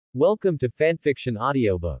Welcome to Fanfiction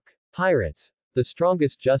Audiobook. Pirates, the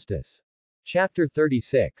Strongest Justice. Chapter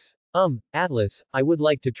 36. Atlas, I would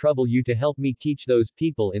like to trouble you to help me teach those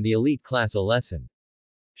people in the elite class a lesson.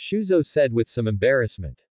 Shuzo said with some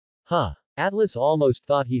embarrassment. Atlas almost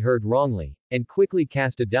thought he heard wrongly, and quickly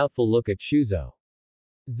cast a doubtful look at Shuzo.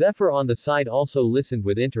 Zephyr on the side also listened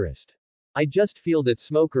with interest. I just feel that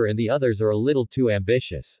Smoker and the others are a little too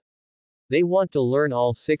ambitious. They want to learn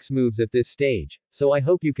all 6 moves at this stage, so I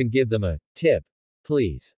hope you can give them a tip,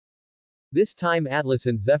 please. This time Atlas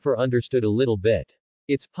and Zephyr understood a little bit.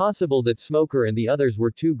 It's possible that Smoker and the others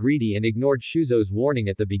were too greedy and ignored Shuzo's warning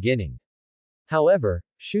at the beginning. However,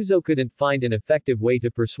 Shuzo couldn't find an effective way to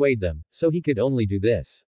persuade them, so he could only do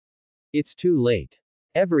this. It's too late.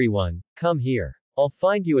 Everyone, come here. I'll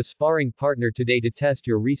find you a sparring partner today to test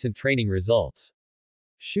your recent training results.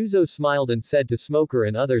 Shuzo smiled and said to Smoker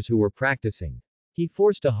and others who were practicing. He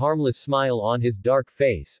forced a harmless smile on his dark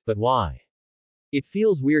face, but why? It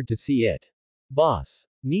feels weird to see it. Boss.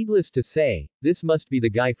 Needless to say, this must be the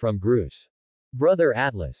guy from Gru's brother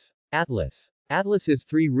Atlas. Atlas's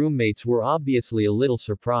 3 roommates were obviously a little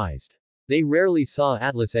surprised. They rarely saw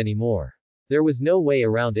Atlas anymore. There was no way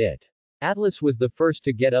around it. Atlas was the first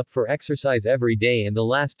to get up for exercise every day and the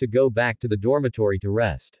last to go back to the dormitory to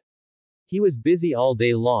rest. He was busy all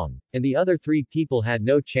day long, and the other 3 people had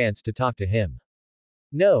no chance to talk to him.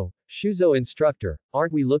 No, Shuzo instructor,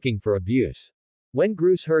 aren't we looking for abuse? When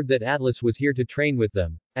Grus heard that Atlas was here to train with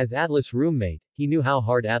them, as Atlas' roommate, he knew how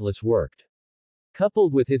hard Atlas worked.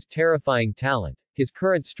 Coupled with his terrifying talent, his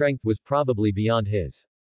current strength was probably beyond his.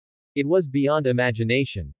 It was beyond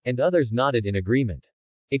imagination, and others nodded in agreement.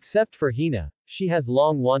 Except for Hina, she has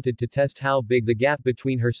long wanted to test how big the gap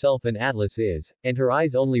between herself and Atlas is, and her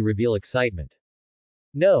eyes only reveal excitement.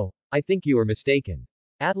 No, I think you are mistaken.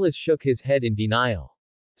 Atlas shook his head in denial.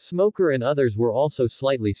 Smoker and others were also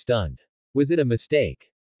slightly stunned. Was it a mistake?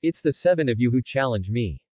 It's the 7 of you who challenge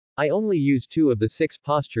me. I only used 2 of the 6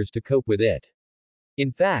 postures to cope with it.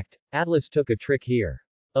 In fact, Atlas took a trick here.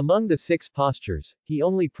 Among the 6 postures, he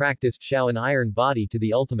only practiced Shao and Iron Body to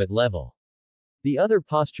the ultimate level. The other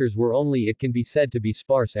postures were only, it can be said, to be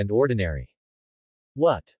sparse and ordinary.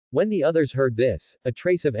 What? When the others heard this, a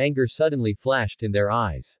trace of anger suddenly flashed in their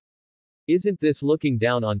eyes. Isn't this looking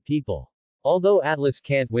down on people? Although Atlas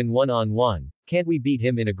can't win one-on-one, can't we beat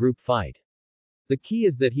him in a group fight? The key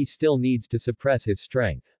is that he still needs to suppress his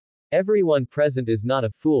strength. Everyone present is not a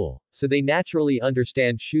fool, so they naturally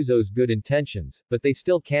understand Shuzo's good intentions, but they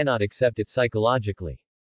still cannot accept it psychologically.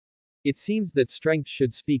 It seems that strength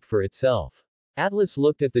should speak for itself. Atlas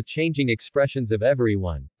looked at the changing expressions of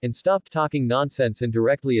everyone, and stopped talking nonsense and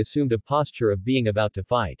directly assumed a posture of being about to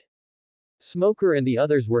fight. Smoker and the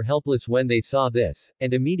others were helpless when they saw this,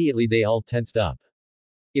 and immediately they all tensed up.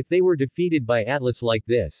 If they were defeated by Atlas like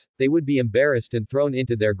this, they would be embarrassed and thrown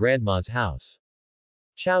into their grandma's house.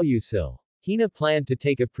 Chow Yusil. Hina planned to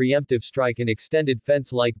take a preemptive strike and extended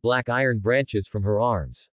fence-like black iron branches from her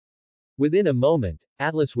arms. Within a moment,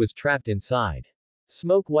 Atlas was trapped inside.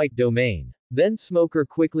 Smoke White Domain. Then Smoker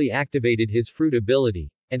quickly activated his fruit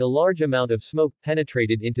ability, and a large amount of smoke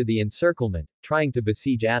penetrated into the encirclement, trying to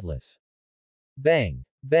besiege Atlas. Bang!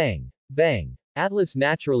 Bang! Bang! Atlas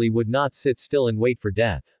naturally would not sit still and wait for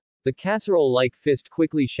death. The casserole-like fist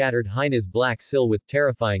quickly shattered Hina's black sill with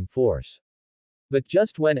terrifying force. But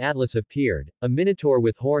just when Atlas appeared, a minotaur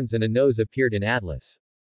with horns and a nose appeared in Atlas.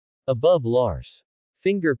 Above Lars.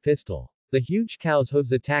 Finger pistol. The huge cow's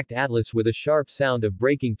hooves attacked Atlas with a sharp sound of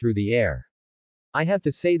breaking through the air. I have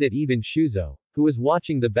to say that even Shuzo, who was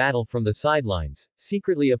watching the battle from the sidelines,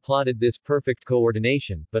 secretly applauded this perfect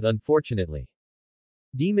coordination, but unfortunately.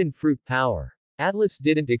 Demon Fruit Power. Atlas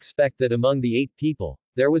didn't expect that among the 8 people,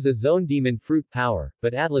 there was a zone demon fruit power,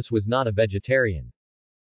 but Atlas was not a vegetarian.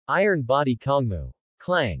 Iron Body Kongmu.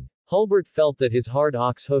 Clang. Hulbert felt that his hard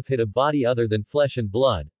ox hoof hit a body other than flesh and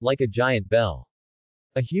blood, like a giant bell.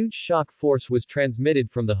 A huge shock force was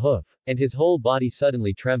transmitted from the hoof, and his whole body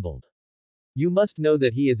suddenly trembled. You must know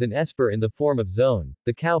that he is an esper in the form of Zone,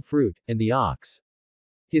 the cow fruit, and the ox.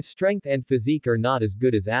 His strength and physique are not as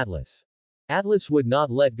good as Atlas. Atlas would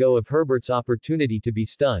not let go of Herbert's opportunity to be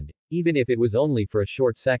stunned, even if it was only for a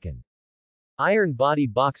short second. Iron Body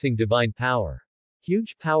Boxing Divine Power.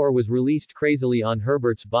 Huge power was released crazily on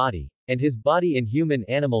Herbert's body, and his body in human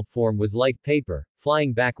animal form was like paper,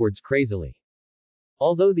 flying backwards crazily.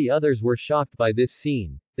 Although the others were shocked by this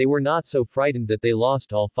scene, they were not so frightened that they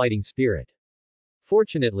lost all fighting spirit.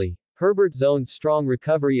 Fortunately, Herbert's own strong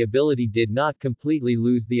recovery ability did not completely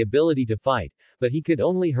lose the ability to fight, but he could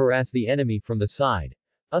only harass the enemy from the side.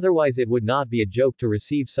 Otherwise it would not be a joke to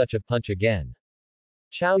receive such a punch again.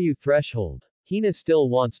 Chow Yu Threshold. Hina still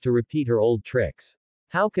wants to repeat her old tricks.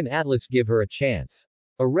 How can Atlas give her a chance?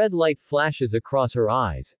 A red light flashes across her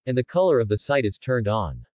eyes, and the color of the sight is turned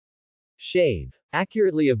on. Shave.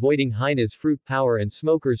 Accurately avoiding Hina's fruit power and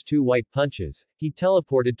Smoker's 2 white punches, he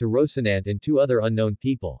teleported to Rocinante and 2 other unknown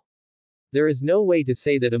people. There is no way to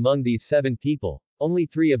say that among these 7 people, only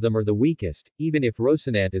 3 of them are the weakest, even if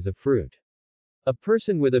Rocinante is a fruit. A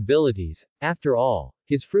person with abilities, after all,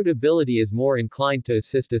 his fruit ability is more inclined to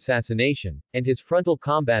assist assassination, and his frontal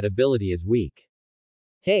combat ability is weak.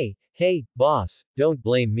 Hey, boss, don't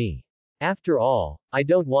blame me. After all, I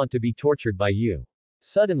don't want to be tortured by you.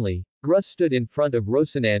 Suddenly, Gruss stood in front of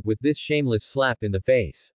Rocinante with this shameless slap in the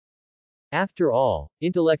face. After all,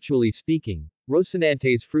 intellectually speaking,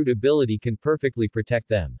 Rocinante's fruit ability can perfectly protect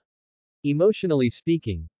them. Emotionally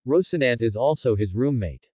speaking, Rocinante is also his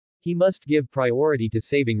roommate. He must give priority to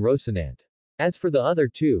saving Rocinante. As for the other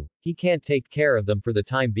 2, he can't take care of them for the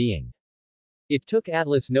time being. It took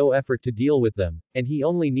Atlas no effort to deal with them, and he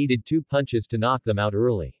only needed 2 punches to knock them out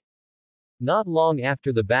early. Not long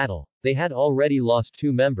after the battle, they had already lost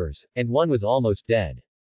 2 members, and one was almost dead.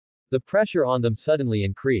 The pressure on them suddenly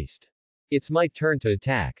increased. It's my turn to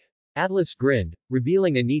attack. Atlas grinned,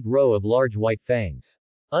 revealing a neat row of large white fangs.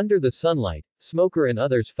 Under the sunlight, Smoker and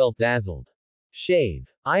others felt dazzled. Shave.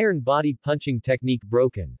 Iron body punching technique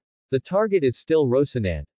broken. The target is still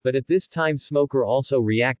Rocinante, but at this time Smoker also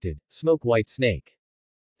reacted, smoke white snake.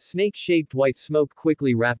 Snake-shaped white smoke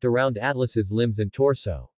quickly wrapped around Atlas's limbs and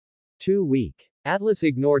torso. Too weak. Atlas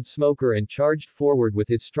ignored Smoker and charged forward with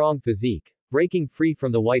his strong physique, breaking free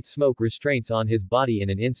from the white smoke restraints on his body in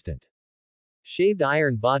an instant. Shaved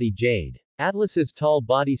iron body Jade. Atlas's tall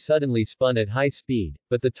body suddenly spun at high speed,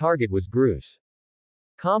 but the target was Gruss.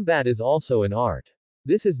 Combat is also an art.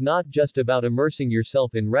 This is not just about immersing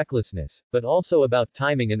yourself in recklessness, but also about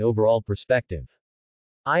timing and overall perspective.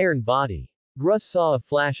 Iron body. Gruss saw a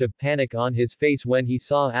flash of panic on his face when he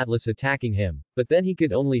saw Atlas attacking him, but then he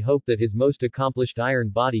could only hope that his most accomplished iron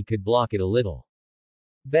body could block it a little.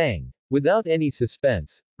 Bang! Without any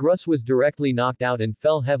suspense, Gruss was directly knocked out and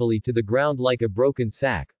fell heavily to the ground like a broken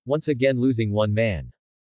sack, once again losing 1 man.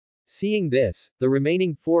 Seeing this, the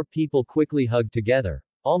remaining 4 people quickly hugged together,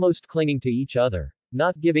 almost clinging to each other,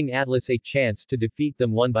 not giving Atlas a chance to defeat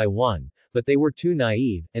them one by one, but they were too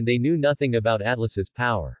naive, and they knew nothing about Atlas's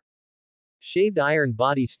power. Shaved iron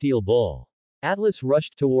body steel bull. Atlas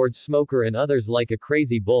rushed towards Smoker and others like a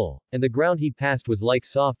crazy bull, and the ground he passed was like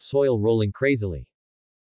soft soil rolling crazily.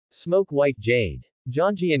 Smoke white jade.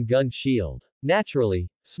 Jonjian gun shield. Naturally,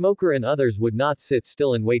 Smoker and others would not sit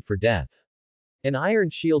still and wait for death. An iron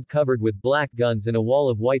shield covered with black guns and a wall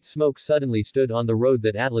of white smoke suddenly stood on the road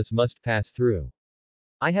that Atlas must pass through.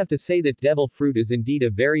 I have to say that Devil Fruit is indeed a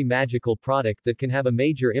very magical product that can have a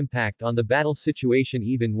major impact on the battle situation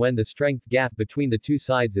even when the strength gap between the 2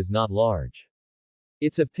 sides is not large.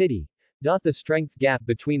 It's a pity. The strength gap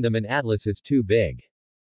between them and Atlas is too big.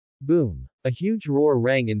 Boom. A huge roar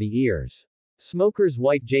rang in the ears. Smoker's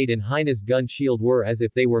white jade and Hina's gun shield were as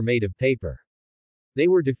if they were made of paper. They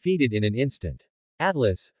were defeated in an instant.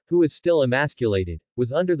 Atlas, who was still emasculated,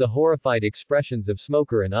 was under the horrified expressions of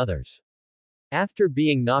Smoker and others. After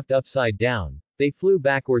being knocked upside down, they flew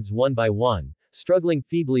backwards one by one, struggling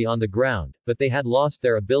feebly on the ground, but they had lost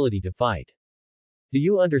their ability to fight. Do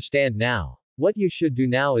you understand now? What you should do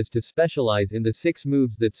now is to specialize in the 6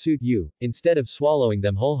 moves that suit you, instead of swallowing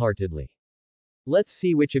them wholeheartedly. Let's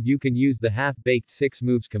see which of you can use the half-baked 6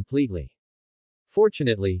 moves completely.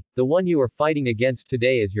 Fortunately, the one you are fighting against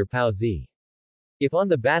today is your Pao Z. If on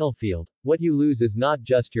the battlefield, what you lose is not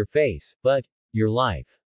just your face, but your life.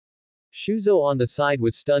 Shuzo on the side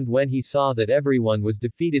was stunned when he saw that everyone was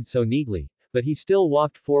defeated so neatly, but he still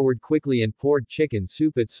walked forward quickly and poured chicken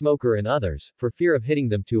soup at Smoker and others, for fear of hitting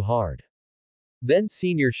them too hard. Then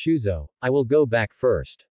Senior Shuzo, I will go back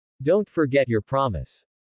first. Don't forget your promise.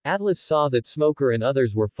 Atlas saw that Smoker and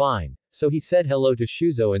others were fine, so he said hello to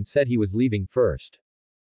Shuzo and said he was leaving first.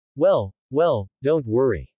 Well, don't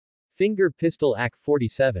worry. Finger Pistol Act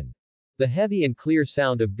 47. The heavy and clear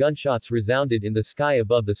sound of gunshots resounded in the sky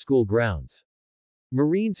above the school grounds.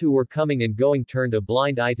 Marines who were coming and going turned a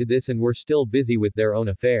blind eye to this and were still busy with their own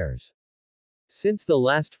affairs. Since the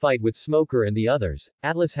last fight with Smoker and the others,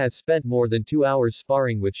 Atlas has spent more than 2 hours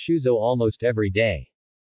sparring with Shuzo almost every day.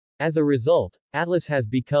 As a result, Atlas has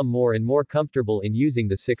become more and more comfortable in using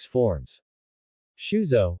the 6 forms.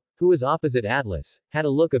 Shuzo, who was opposite Atlas, had a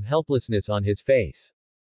look of helplessness on his face.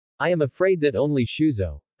 I am afraid that only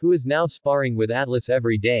Shuzo, who is now sparring with Atlas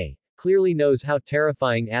every day, clearly knows how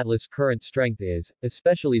terrifying Atlas' current strength is,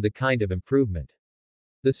 especially the kind of improvement.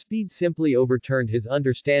 The speed simply overturned his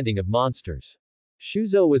understanding of monsters.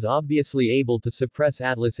 Shuzo was obviously able to suppress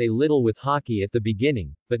Atlas a little with Haki at the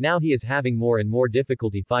beginning, but now he is having more and more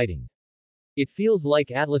difficulty fighting. It feels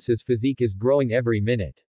like Atlas's physique is growing every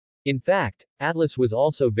minute. In fact, Atlas was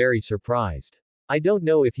also very surprised. I don't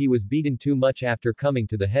know if he was beaten too much after coming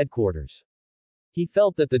to the headquarters. He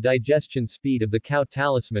felt that the digestion speed of the cow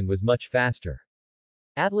talisman was much faster.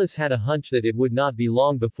 Atlas had a hunch that it would not be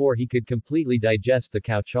long before he could completely digest the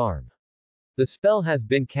cow charm. The spell has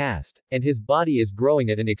been cast, and his body is growing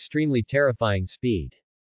at an extremely terrifying speed.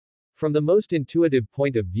 From the most intuitive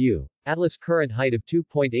point of view, Atlas' current height of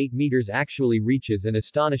 2.8 meters actually reaches an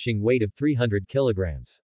astonishing weight of 300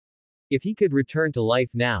 kilograms. If he could return to life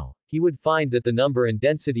now, he would find that the number and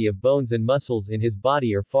density of bones and muscles in his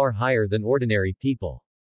body are far higher than ordinary people.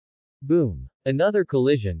 Boom. Another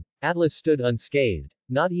collision. Atlas stood unscathed,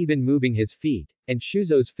 not even moving his feet, and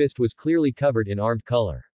Shuzo's fist was clearly covered in armed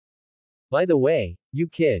color. By the way, you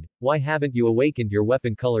kid, why haven't you awakened your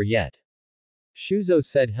weapon color yet? Shuzo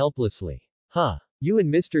said helplessly. Huh. You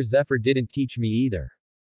and Mr. Zephyr didn't teach me either.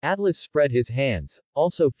 Atlas spread his hands,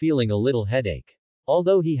 also feeling a little headache.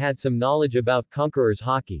 Although he had some knowledge about Conqueror's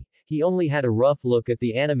Haki, he only had a rough look at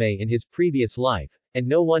the anime in his previous life, and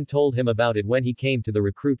no one told him about it when he came to the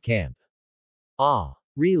recruit camp. Ah.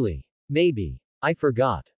 Really? Maybe. I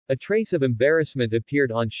forgot. A trace of embarrassment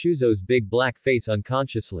appeared on Shuzo's big black face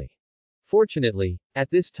unconsciously. Fortunately, at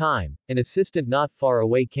this time, an assistant not far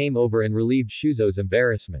away came over and relieved Shuzo's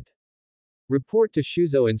embarrassment. Report to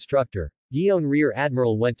Shuzo Instructor. Gion Rear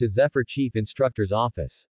Admiral went to Zephyr Chief Instructor's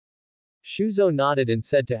office. Shuzo nodded and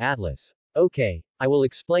said to Atlas, okay, I will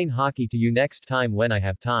explain Haki to you next time when I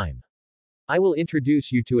have time. I will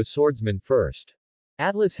introduce you to a swordsman first.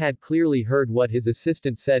 Atlas had clearly heard what his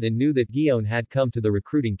assistant said and knew that Gion had come to the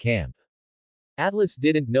recruiting camp. Atlas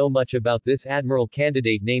didn't know much about this admiral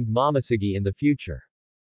candidate named Momosugi in the future.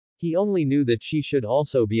 He only knew that she should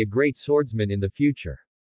also be a great swordsman in the future.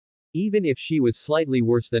 Even if she was slightly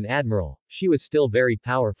worse than admiral, she was still very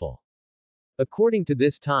powerful. According to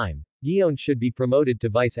this time, Gion should be promoted to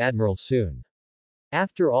vice admiral soon.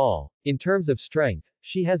 After all, in terms of strength,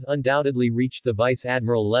 she has undoubtedly reached the vice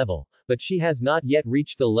admiral level, but she has not yet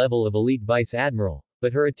reached the level of elite vice admiral.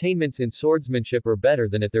 But her attainments in swordsmanship are better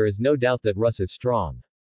than it. There is no doubt that Russ is strong.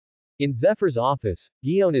 In Zephyr's office,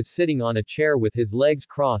 Gion is sitting on a chair with his legs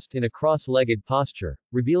crossed in a cross-legged posture,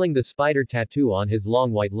 revealing the spider tattoo on his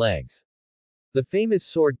long white legs. The famous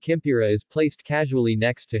sword Kimpira is placed casually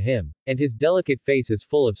next to him, and his delicate face is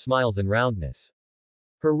full of smiles and roundness.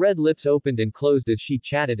 Her red lips opened and closed as she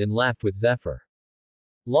chatted and laughed with Zephyr.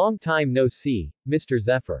 Long time no see, Mr.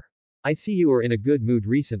 Zephyr. I see you are in a good mood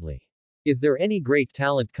recently. Is there any great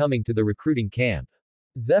talent coming to the recruiting camp?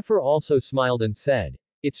 Zephyr also smiled and said,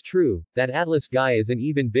 it's true, that Atlas guy is an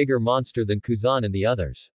even bigger monster than Kuzan and the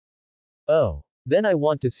others. Oh. Then I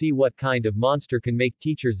want to see what kind of monster can make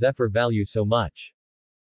teacher Zephyr value so much.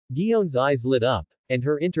 Gion's eyes lit up, and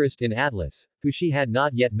her interest in Atlas, who she had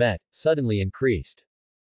not yet met, suddenly increased.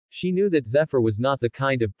 She knew that Zephyr was not the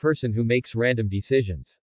kind of person who makes random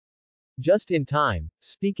decisions. Just in time.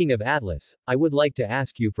 Speaking of Atlas, I would like to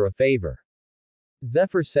ask you for a favor.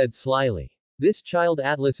 Zephyr said slyly. This child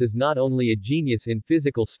Atlas is not only a genius in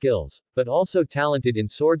physical skills, but also talented in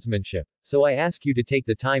swordsmanship, so I ask you to take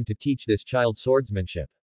the time to teach this child swordsmanship.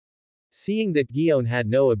 Seeing that Gion had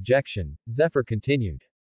no objection, Zephyr continued.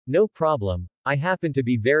 No problem, I happen to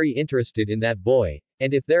be very interested in that boy,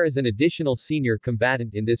 and if there is an additional senior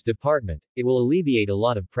combatant in this department, it will alleviate a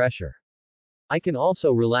lot of pressure. I can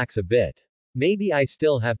also relax a bit. Maybe I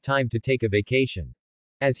still have time to take a vacation.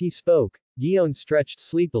 As he spoke, Gion stretched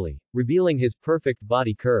sleepily, revealing his perfect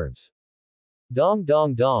body curves. Dong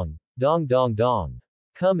dong dong, dong dong dong.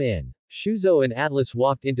 Come in. Shuzo and Atlas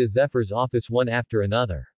walked into Zephyr's office one after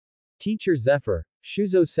another. Teacher Zephyr.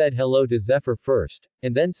 Shuzo said hello to Zephyr first,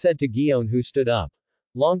 and then said to Gion, who stood up.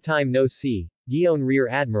 Long time no see, Gion Rear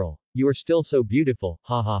Admiral, you are still so beautiful,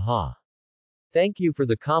 ha ha ha. Thank you for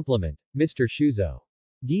the compliment, Mr. Shuzo.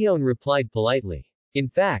 Gion replied politely. In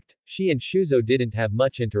fact, she and Shuzo didn't have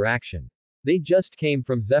much interaction. They just came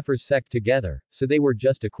from Zephyr's sect together, so they were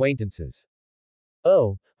just acquaintances.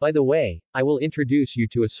 Oh, by the way, I will introduce you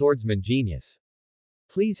to a swordsman genius.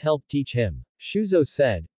 Please help teach him, Shuzo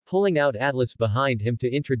said, pulling out Atlas behind him to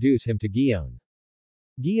introduce him to Gion.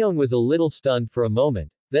 Gion was a little stunned for a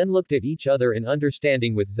moment, then looked at each other in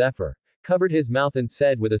understanding with Zephyr, covered his mouth and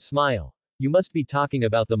said with a smile, you must be talking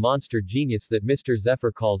about the monster genius that Mr.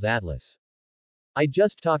 Zephyr calls Atlas. I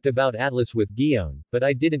just talked about Atlas with Gion, but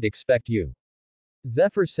I didn't expect you.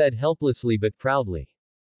 Zephyr said helplessly but proudly.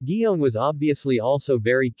 Gion was obviously also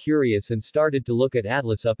very curious and started to look at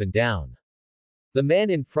Atlas up and down. The man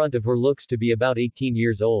in front of her looks to be about 18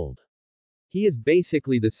 years old. He is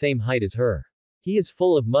basically the same height as her. He is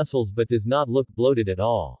full of muscles but does not look bloated at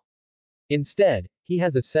all. Instead, he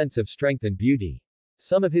has a sense of strength and beauty.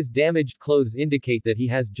 Some of his damaged clothes indicate that he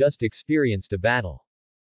has just experienced a battle.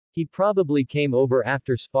 He probably came over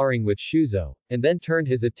after sparring with Shuzo, and then turned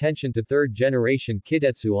his attention to third-generation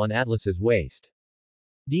Kidetsu on Atlas's waist.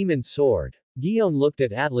 Demon Sword. Gion looked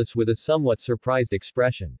at Atlas with a somewhat surprised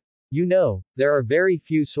expression. You know, there are very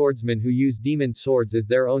few swordsmen who use demon swords as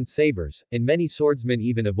their own sabers, and many swordsmen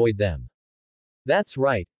even avoid them. That's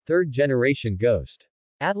right, third-generation ghost.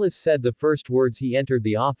 Atlas said the first words he entered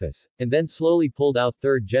the office, and then slowly pulled out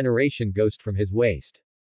third-generation ghost from his waist.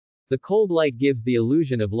 The cold light gives the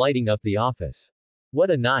illusion of lighting up the office. What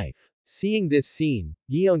a knife! Seeing this scene,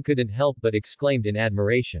 Gion couldn't help but exclaimed in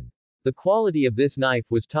admiration. The quality of this knife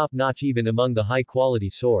was top-notch even among the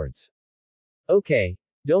high-quality swords. Okay,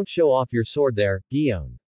 don't show off your sword there,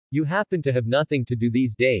 Gion. You happen to have nothing to do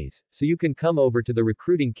these days, so you can come over to the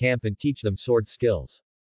recruiting camp and teach them sword skills.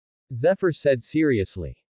 Zephyr said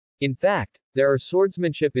seriously. In fact, there are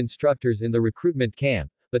swordsmanship instructors in the recruitment camp,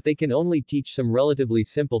 but they can only teach some relatively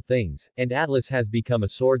simple things, and Atlas has become a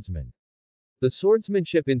swordsman. The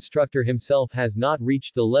swordsmanship instructor himself has not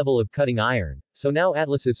reached the level of cutting iron, so now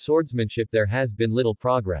Atlas's swordsmanship there has been little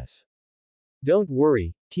progress. Don't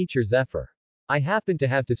worry, Teacher Zephyr. I happen to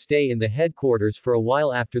have to stay in the headquarters for a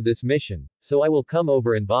while after this mission, so I will come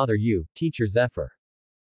over and bother you, Teacher Zephyr.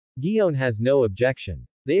 Gion has no objection.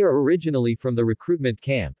 They are originally from the recruitment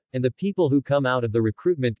camp, and the people who come out of the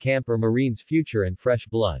recruitment camp are Marines' future and fresh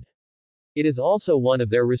blood. It is also one of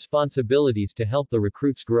their responsibilities to help the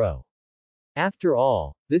recruits grow. After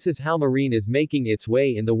all, this is how Marine is making its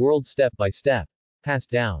way in the world step by step,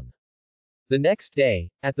 passed down. The next day,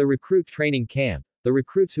 at the recruit training camp, the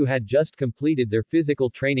recruits who had just completed their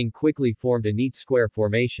physical training quickly formed a neat square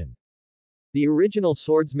formation. The original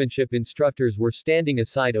swordsmanship instructors were standing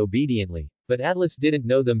aside obediently, but Atlas didn't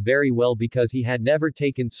know them very well because he had never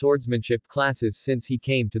taken swordsmanship classes since he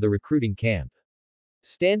came to the recruiting camp.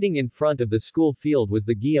 Standing in front of the school field was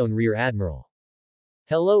the Gion Rear Admiral.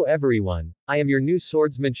 Hello everyone, I am your new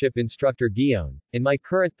swordsmanship instructor Gion, and my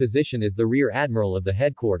current position is the Rear Admiral of the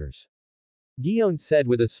headquarters. Gion said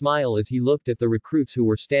with a smile as he looked at the recruits who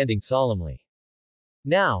were standing solemnly.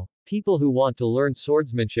 Now, people who want to learn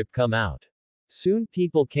swordsmanship come out. Soon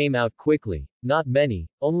people came out quickly, not many,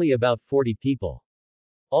 only about 40 people.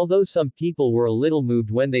 Although some people were a little moved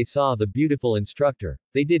when they saw the beautiful instructor,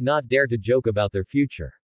 they did not dare to joke about their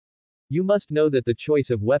future. You must know that the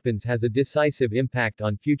choice of weapons has a decisive impact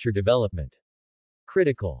on future development.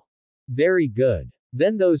 Critical. Very good.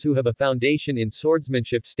 Then those who have a foundation in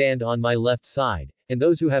swordsmanship stand on my left side, and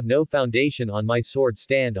those who have no foundation on my sword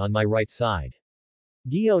stand on my right side.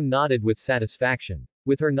 Gion nodded with satisfaction.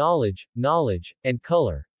 With her knowledge, and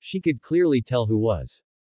color, she could clearly tell who was.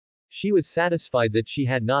 She was satisfied that she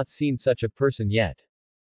had not seen such a person yet.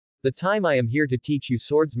 The time I am here to teach you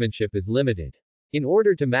swordsmanship is limited. In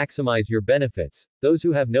order to maximize your benefits, those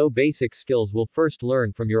who have no basic skills will first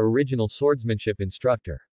learn from your original swordsmanship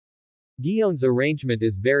instructor. Gion's arrangement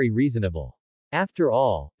is very reasonable. After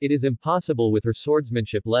all, it is impossible with her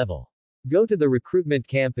swordsmanship level. Go to the recruitment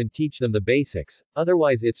camp and teach them the basics,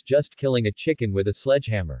 otherwise it's just killing a chicken with a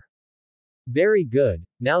sledgehammer. Very good,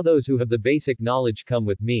 now those who have the basic knowledge come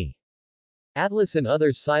with me. Atlas and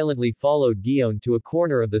others silently followed Gion to a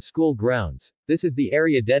corner of the school grounds. This is the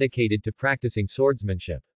area dedicated to practicing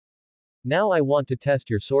swordsmanship. Now I want to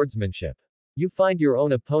test your swordsmanship. You find your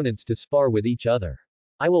own opponents to spar with each other.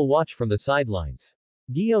 I will watch from the sidelines.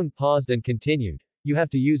 Gion paused and continued. You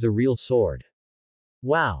have to use a real sword.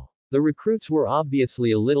 Wow. The recruits were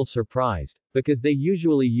obviously a little surprised, because they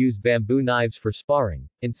usually use bamboo knives for sparring,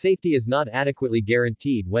 and safety is not adequately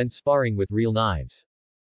guaranteed when sparring with real knives.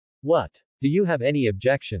 What? Do you have any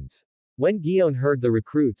objections? When Gion heard the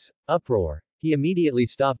recruits' uproar, he immediately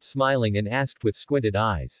stopped smiling and asked with squinted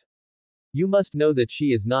eyes. You must know that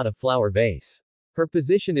she is not a flower vase. Her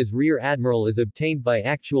position as Rear Admiral is obtained by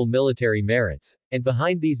actual military merits, and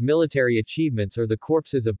behind these military achievements are the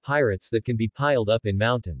corpses of pirates that can be piled up in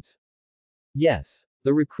mountains. Yes.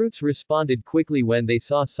 The recruits responded quickly when they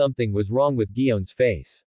saw something was wrong with Gion's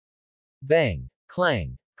face. Bang!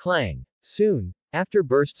 Clang! Clang! Soon, after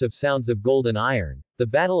bursts of sounds of gold and iron, the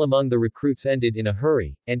battle among the recruits ended in a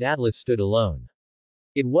hurry, and Atlas stood alone.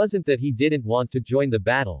 It wasn't that he didn't want to join the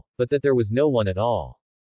battle, but that there was no one at all.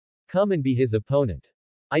 Come and be his opponent.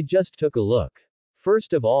 I just took a look.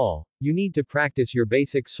 First of all, you need to practice your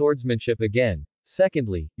basic swordsmanship again.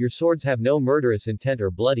 Secondly, your swords have no murderous intent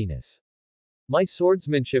or bloodiness. My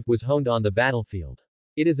swordsmanship was honed on the battlefield.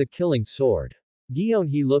 It is a killing sword. Guion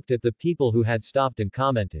he looked at the people who had stopped and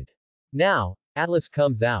commented. Now, Atlas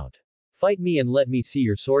comes out. Fight me and let me see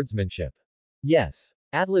your swordsmanship. Yes.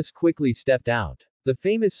 Atlas quickly stepped out. The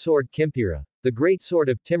famous sword Kimpira, the great sword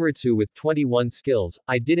of Timritsu with 21 skills.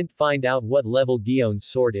 I didn't find out what level Guion's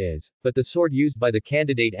sword is, but the sword used by the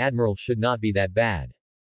candidate admiral should not be that bad.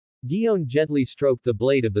 Guion gently stroked the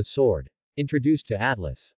blade of the sword, introduced to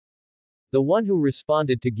Atlas. The one who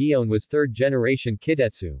responded to Guion was third generation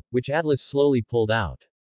Kitetsu, which Atlas slowly pulled out.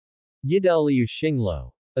 Yidaliu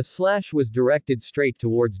Shinglo. A slash was directed straight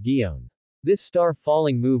towards Guion. This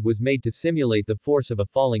star-falling move was made to simulate the force of a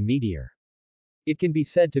falling meteor. It can be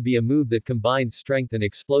said to be a move that combines strength and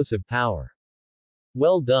explosive power.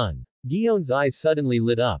 Well done. Guion's eyes suddenly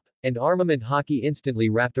lit up, and armament haki instantly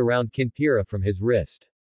wrapped around Kinpira from his wrist.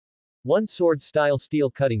 One sword-style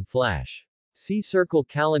steel-cutting flash. See Circle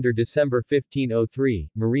Calendar December 1503,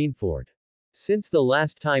 Marineford. Since the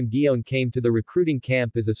last time Guion came to the recruiting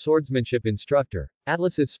camp as a swordsmanship instructor,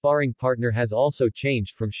 Atlas's sparring partner has also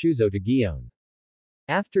changed from Shuzo to Guion.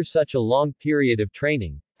 After such a long period of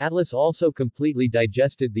training, Atlas also completely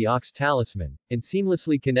digested the ox talisman, and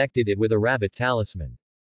seamlessly connected it with a rabbit talisman.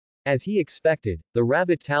 As he expected, the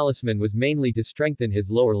rabbit talisman was mainly to strengthen his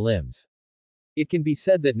lower limbs. It can be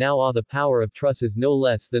said that now the power of Truss is no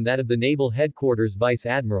less than that of the Naval Headquarters Vice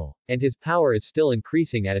Admiral, and his power is still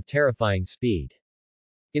increasing at a terrifying speed.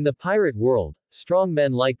 In the pirate world, strong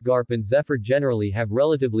men like Garp and Zephyr generally have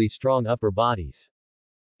relatively strong upper bodies.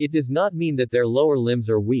 It does not mean that their lower limbs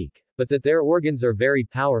are weak, but that their organs are very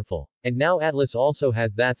powerful, and now Atlas also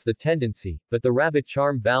has that's the tendency, but the rabbit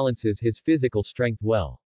charm balances his physical strength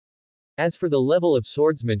well. As for the level of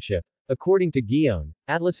swordsmanship, according to Guion,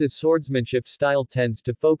 Atlas's swordsmanship style tends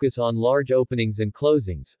to focus on large openings and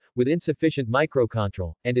closings, with insufficient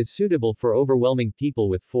microcontrol, and is suitable for overwhelming people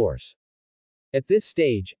with force. At this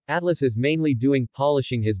stage, Atlas is mainly doing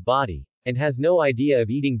polishing his body, and has no idea of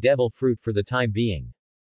eating devil fruit for the time being.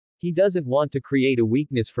 He doesn't want to create a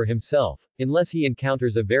weakness for himself, unless he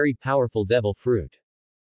encounters a very powerful devil fruit.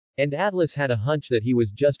 And Atlas had a hunch that he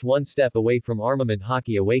was just one step away from armament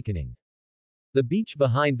haki awakening. The beach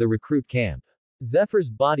behind the recruit camp. Zephyr's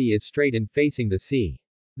body is straight and facing the sea.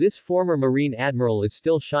 This former Marine Admiral is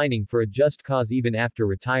still shining for a just cause even after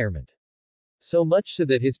retirement. So much so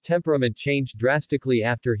that his temperament changed drastically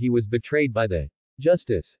after he was betrayed by the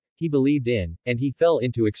justice he believed in, and he fell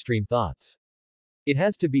into extreme thoughts. It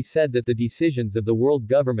has to be said that the decisions of the world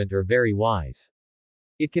government are very wise.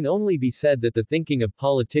 It can only be said that the thinking of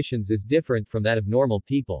politicians is different from that of normal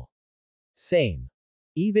people. Same.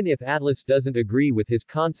 Even if Atlas doesn't agree with his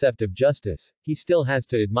concept of justice, he still has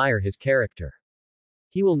to admire his character.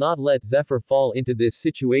 He will not let Zephyr fall into this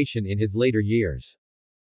situation in his later years.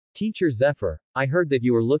 Teacher Zephyr, I heard that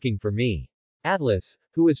you were looking for me. Atlas,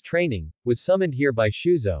 who was training, was summoned here by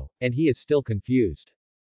Shuzo, and he is still confused.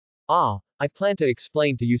 I plan to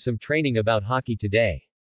explain to you some training about haki today.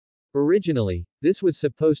 Originally, this was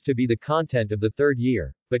supposed to be the content of the third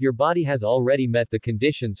year, but your body has already met the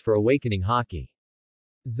conditions for awakening haki.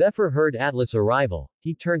 Zephyr heard Atlas' arrival.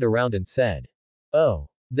 He turned around and said, "Oh.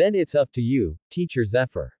 Then it's up to you, Teacher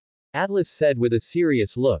Zephyr." Atlas said with a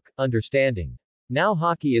serious look, understanding. Now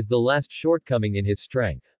haki is the last shortcoming in his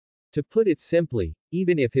strength. To put it simply,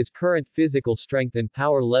 even if his current physical strength and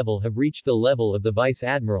power level have reached the level of the Vice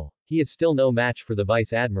Admiral, he is still no match for the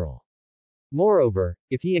Vice Admiral. Moreover,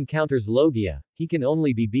 if he encounters Logia, he can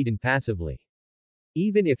only be beaten passively.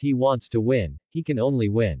 Even if he wants to win, he can only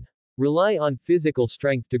rely on physical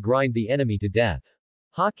strength to grind the enemy to death.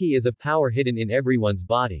 Haki is a power hidden in everyone's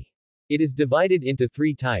body. It is divided into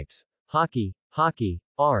three types: haki,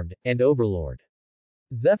 armed, and overlord.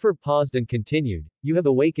 Zephyr paused and continued, "You have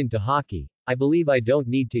awakened to haki. I believe I don't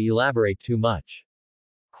need to elaborate too much."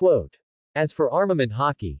 Quote. As for armament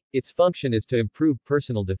haki, its function is to improve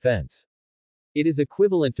personal defense. It is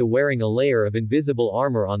equivalent to wearing a layer of invisible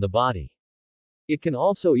armor on the body. It can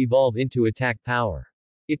also evolve into attack power.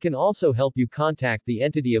 It can also help you contact the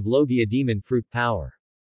entity of Logia demon fruit power.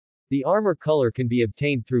 The armor color can be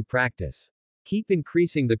obtained through practice. Keep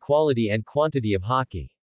increasing the quality and quantity of haki.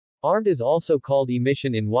 Armed is also called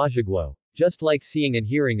emission in Wajiguo, just like seeing and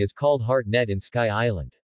hearing is called heart net in Sky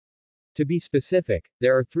Island. To be specific,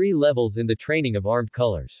 there are 3 levels in the training of armed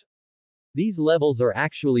colors. These levels are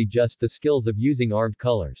actually just the skills of using armed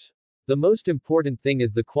colors. The most important thing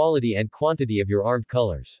is the quality and quantity of your armed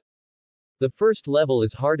colors. The first level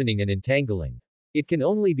is hardening and entangling. It can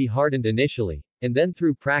only be hardened initially, and then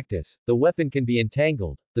through practice, the weapon can be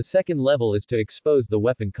entangled. The second level is to expose the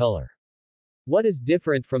weapon color. What is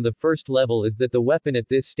different from the first level is that the weapon at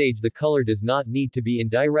this stage the color does not need to be in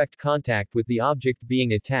direct contact with the object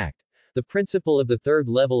being attacked, The principle of the third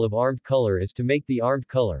level of armed color is to make the armed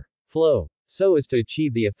color flow so as to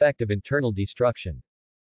achieve the effect of internal destruction.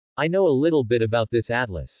 I know a little bit about this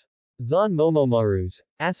atlas. Zan Momomaru's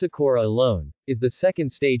Asakura alone is the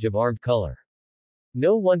second stage of armed color.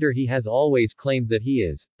 No wonder he has always claimed that he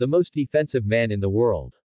is the most defensive man in the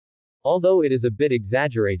world. Although it is a bit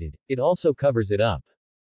exaggerated, it also covers it up.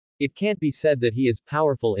 It can't be said that he is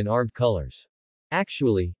powerful in armed colors.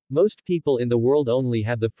 Actually, most people in the world only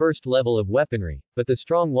have the first level of weaponry, but the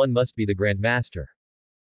strong one must be the Grandmaster.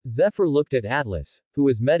 Zephyr looked at Atlas, who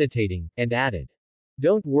was meditating, and added,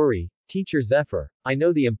 "Don't worry, Teacher Zephyr, I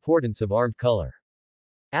know the importance of armed color."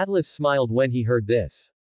 Atlas smiled when he heard this.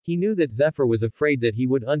 He knew that Zephyr was afraid that he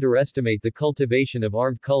would underestimate the cultivation of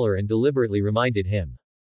armed color and deliberately reminded him.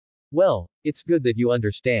 "Well, it's good that you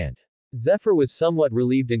understand." Zephyr was somewhat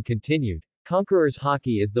relieved and continued, "Conqueror's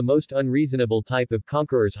Haki is the most unreasonable type of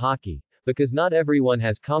Conqueror's Haki, because not everyone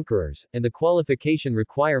has Conquerors, and the qualification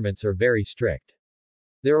requirements are very strict.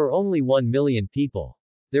 There are only 1 million people.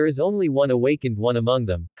 There is only one awakened one among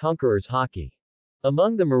them, Conqueror's Haki.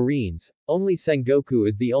 Among the Marines, only Sengoku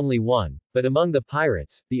is the only one, but among the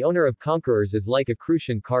pirates, the owner of Conquerors is like a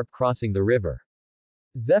Crucian carp crossing the river."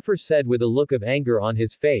 Zephyr said with a look of anger on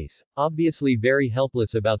his face, obviously very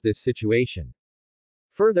helpless about this situation.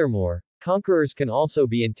 Furthermore, Conquerors can also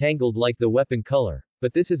be entangled like the weapon color,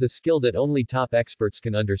 but this is a skill that only top experts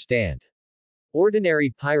can understand.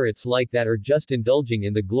 Ordinary pirates like that are just indulging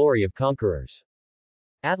in the glory of Conquerors.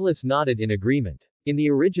 Atlas nodded in agreement. In the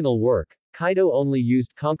original work, Kaido only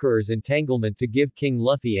used Conqueror's entanglement to give King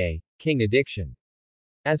Luffy a king addiction.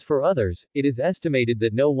 As for others, it is estimated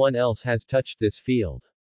that no one else has touched this field.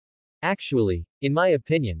 Actually, in my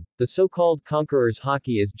opinion, the so-called Conqueror's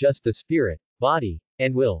Haki is just the spirit, body,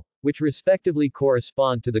 and will, which respectively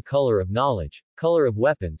correspond to the color of knowledge, color of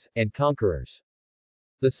weapons, and conquerors.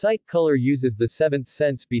 The sight color uses the seventh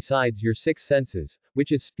sense besides your six senses,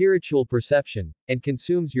 which is spiritual perception, and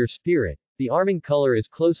consumes your spirit. The arming color is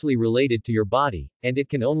closely related to your body, and it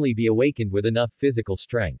can only be awakened with enough physical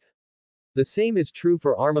strength. The same is true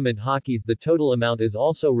for armament hakis. The total amount is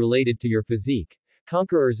also related to your physique.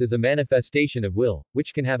 Conquerors is a manifestation of will,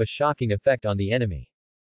 which can have a shocking effect on the enemy.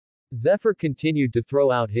 Zephyr continued to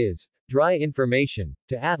throw out his dry information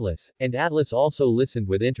to Atlas, and Atlas also listened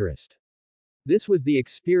with interest. This was the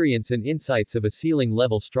experience and insights of a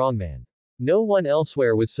ceiling-level strongman. No one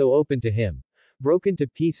elsewhere was so open to him. Broken to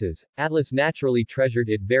pieces, Atlas naturally treasured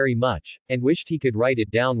it very much, and wished he could write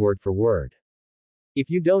it down word for word. If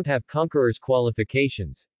you don't have Conqueror's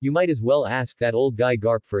qualifications, you might as well ask that old guy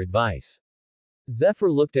Garp for advice.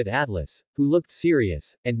 Zephyr looked at Atlas, who looked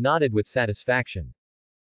serious, and nodded with satisfaction.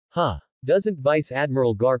 Huh. Doesn't Vice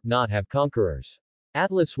Admiral Garp not have Conquerors?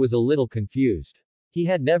 Atlas was a little confused. He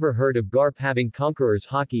had never heard of Garp having Conqueror's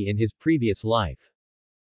Haki in his previous life.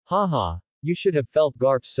 Haha, you should have felt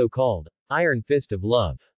Garp's so-called Iron Fist of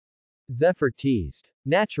Love. Zephyr teased.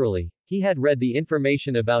 Naturally, he had read the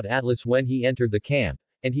information about Atlas when he entered the camp,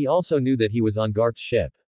 and he also knew that he was on Garp's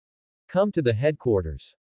ship. Come to the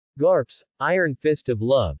headquarters. Garp's Iron Fist of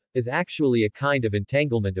Love is actually a kind of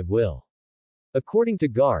entanglement of will. According to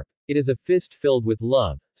Garp, it is a fist filled with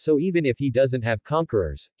love, so even if he doesn't have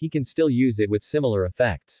Conquerors, he can still use it with similar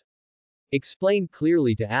effects. Explained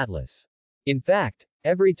clearly to Atlas. In fact,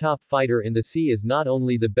 every top fighter in the sea is not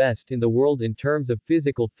only the best in the world in terms of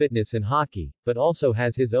physical fitness and Haki, but also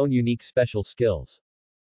has his own unique special skills.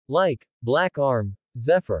 Like Black Arm,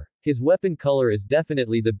 Zephyr, his weapon color is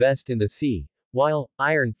definitely the best in the sea, while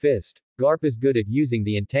Iron Fist, Garp is good at using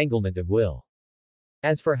the entanglement of will.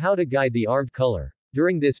 As for how to guide the armed color,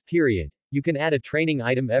 during this period, you can add a training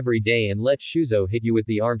item every day and let Shuzo hit you with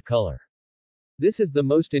the armed color. This is the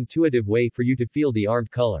most intuitive way for you to feel the armed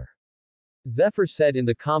color. Zephyr said in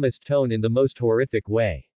the calmest tone in the most horrific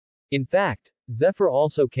way. In fact, Zephyr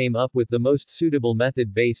also came up with the most suitable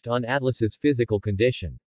method based on Atlas's physical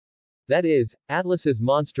condition. That is, Atlas's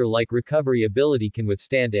monster-like recovery ability can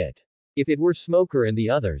withstand it. If it were Smoker and the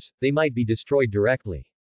others, they might be destroyed directly.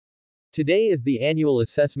 Today is the annual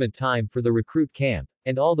assessment time for the recruit camp,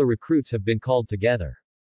 and all the recruits have been called together.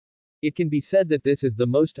 It can be said that this is the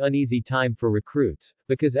most uneasy time for recruits,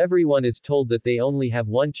 because everyone is told that they only have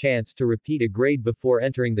one chance to repeat a grade before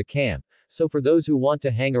entering the camp, so for those who want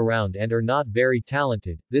to hang around and are not very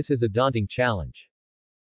talented, this is a daunting challenge.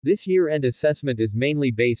 This year-end assessment is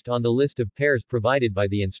mainly based on the list of pairs provided by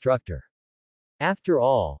the instructor. After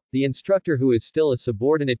all, the instructor who is still a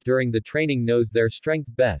subordinate during the training knows their strength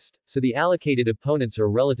best, so the allocated opponents are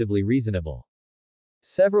relatively reasonable.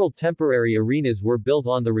 Several temporary arenas were built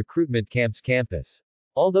on the recruitment camp's campus.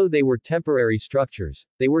 Although they were temporary structures,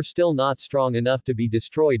 they were still not strong enough to be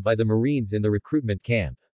destroyed by the Marines in the recruitment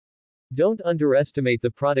camp. Don't underestimate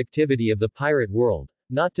the productivity of the pirate world,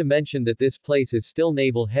 not to mention that this place is still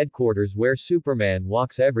naval headquarters where Superman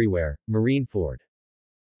walks everywhere, Marineford.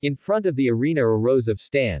 In front of the arena are rows of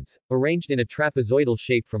stands, arranged in a trapezoidal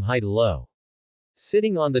shape from high to low.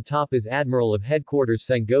 Sitting on the top is Admiral of Headquarters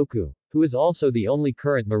Sengoku, who is also the only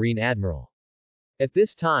current Marine Admiral. At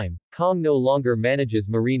this time, Kong no longer manages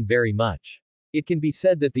Marine very much. It can be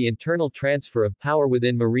said that the internal transfer of power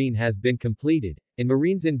within Marine has been completed, and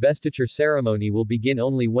Marine's investiture ceremony will begin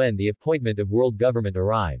only when the appointment of world government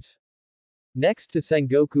arrives. Next to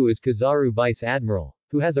Sengoku is Kizaru Vice Admiral,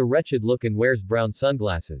 who has a wretched look and wears brown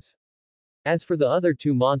sunglasses. As for the other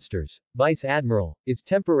two monsters, Vice Admiral is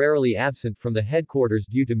temporarily absent from the headquarters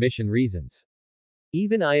due to mission reasons.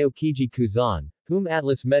 Even Aokiji Kuzan, whom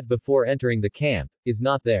Atlas met before entering the camp, is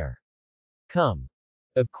not there. Come.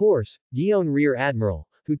 Of course, Gion Rear Admiral,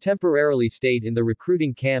 who temporarily stayed in the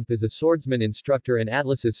recruiting camp as a swordsman instructor and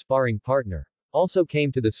Atlas's sparring partner, also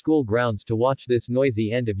came to the school grounds to watch this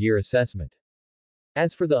noisy end-of-year assessment.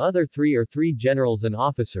 As for the other three generals and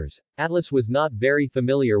officers, Atlas was not very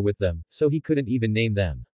familiar with them, so he couldn't even name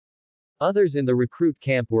them. Others in the recruit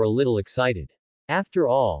camp were a little excited. After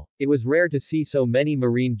all, it was rare to see so many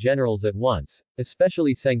Marine generals at once,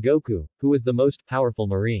 especially Sengoku, who was the most powerful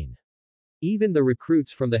Marine. Even the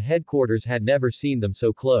recruits from the headquarters had never seen them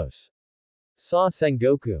so close. Saw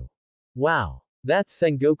Sengoku. Wow. That's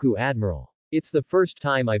Sengoku Admiral. It's the first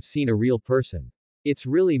time I've seen a real person. It's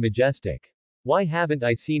really majestic. Why haven't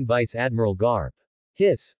I seen Vice Admiral Garp?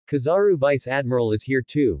 Hiss, Kizaru Vice Admiral is here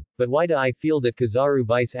too, but why do I feel that Kizaru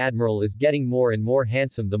Vice Admiral is getting more and more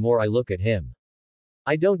handsome the more I look at him?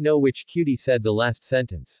 I don't know which cutie said the last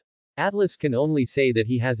sentence. Atlas can only say that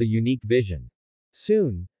he has a unique vision.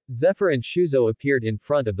 Soon, Zephyr and Shuzo appeared in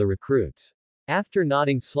front of the recruits. After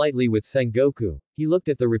nodding slightly with Sengoku, he looked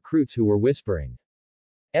at the recruits who were whispering.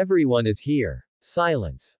 Everyone is here.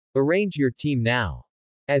 Silence. Arrange your team now.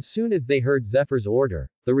 As soon as they heard Zephyr's order,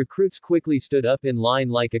 the recruits quickly stood up in line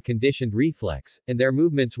like a conditioned reflex, and their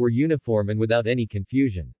movements were uniform and without any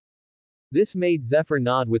confusion. This made Zephyr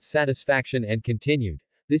nod with satisfaction and continued,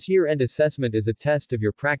 "This year-end assessment is a test of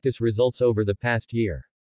your practice results over the past year.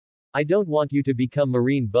 I don't want you to become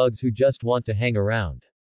Marine bugs who just want to hang around.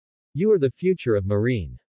 You are the future of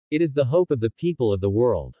Marine. It is the hope of the people of the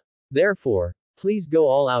world. Therefore, please go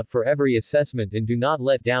all out for every assessment and do not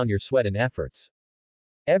let down your sweat and efforts."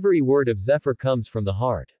 Every word of Zephyr comes from the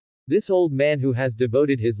heart. This old man who has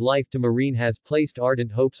devoted his life to Marine has placed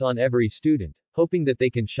ardent hopes on every student, hoping that they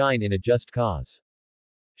can shine in a just cause.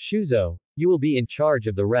 Shuzo, you will be in charge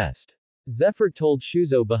of the rest. Zephyr told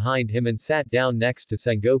Shuzo behind him and sat down next to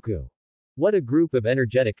Sengoku. What a group of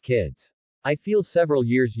energetic kids. I feel several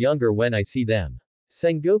years younger when I see them.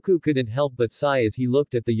 Sengoku couldn't help but sigh as he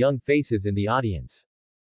looked at the young faces in the audience.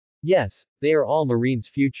 Yes, they are all Marine's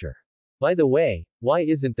future. By the way, why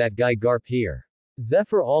isn't that guy Garp here?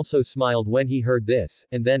 Zephyr also smiled when he heard this,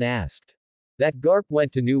 and then asked. That Garp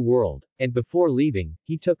went to New World, and before leaving,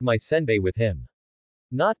 he took my senbei with him.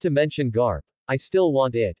 Not to mention Garp, I still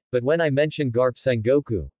want it, but when I mention Garp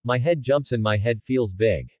Sengoku, my head jumps and my head feels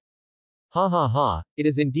big. Ha ha ha, it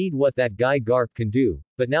is indeed what that guy Garp can do,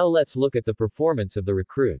 but now let's look at the performance of the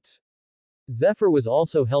recruits. Zephyr was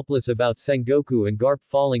also helpless about Sengoku and Garp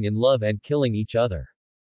falling in love and killing each other.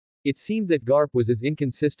 It seemed that Garp was as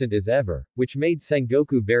inconsistent as ever, which made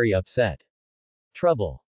Sengoku very upset.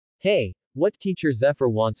 Trouble. Hey, what teacher Zephyr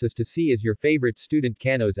wants us to see is your favorite student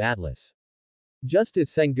Kano's Atlas. Just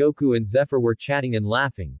as Sengoku and Zephyr were chatting and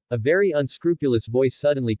laughing, a very unscrupulous voice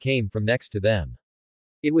suddenly came from next to them.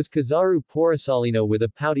 It was Kizaru Porosalino with a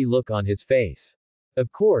pouty look on his face.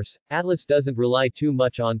 Of course, Atlas doesn't rely too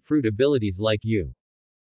much on fruit abilities like you.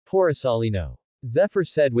 Porosalino. Zephyr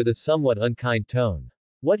said with a somewhat unkind tone.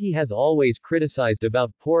 What he has always criticized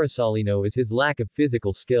about Porosalino is his lack of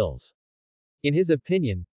physical skills. In his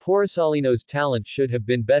opinion, Porosalino's talent should have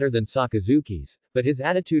been better than Sakazuki's, but his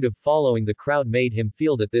attitude of following the crowd made him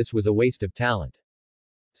feel that this was a waste of talent.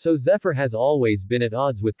 So Zephyr has always been at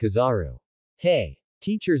odds with Kizaru. Hey,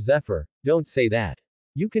 teacher Zephyr, don't say that.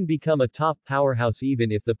 You can become a top powerhouse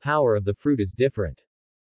even if the power of the fruit is different.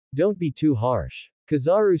 Don't be too harsh.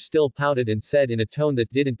 Kizaru still pouted and said in a tone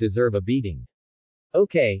that didn't deserve a beating.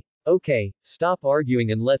 Okay, stop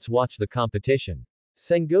arguing and let's watch the competition.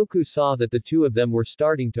 Sengoku saw that the two of them were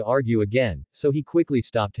starting to argue again, so he quickly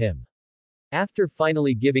stopped him. After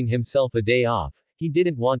finally giving himself a day off, he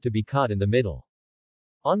didn't want to be caught in the middle.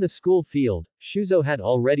 On the school field, Shuzo had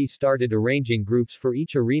already started arranging groups for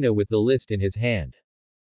each arena with the list in his hand.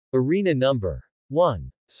 Arena number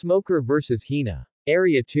 1. Smoker vs. Hina.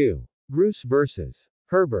 Area 2. Groose vs.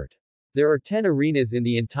 Herbert. There are 10 arenas in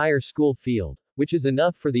the entire school field, which is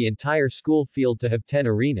enough for the entire school field to have 10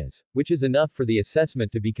 arenas, which is enough for the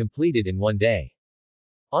assessment to be completed in one day.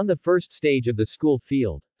 On the first stage of the school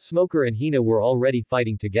field, Smoker and Hina were already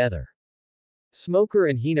fighting together. Smoker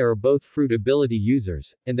and Hina are both fruit ability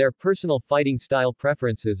users, and their personal fighting style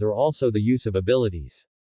preferences are also the use of abilities.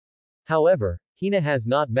 However, Hina has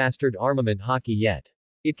not mastered armament hockey yet.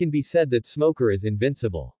 It can be said that Smoker is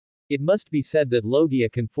invincible. It must be said that Logia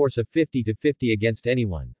can force a 50-50 against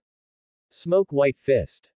anyone. Smoke White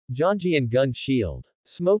Fist. Janji and Gun Shield.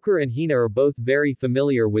 Smoker and Hina are both very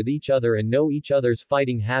familiar with each other and know each other's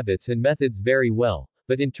fighting habits and methods very well,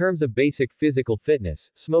 but in terms of basic physical fitness,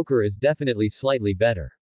 Smoker is definitely slightly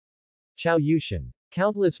better. Chao Yushin.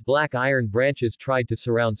 Countless black iron branches tried to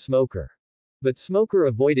surround Smoker. But Smoker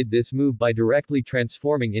avoided this move by directly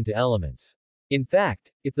transforming into elements. In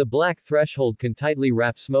fact, if the black threshold can tightly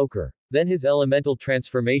wrap Smoker, then his elemental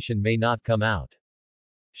transformation may not come out.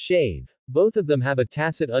 Shave. Both of them have a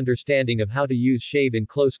tacit understanding of how to use Shave in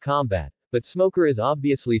close combat, but Smoker is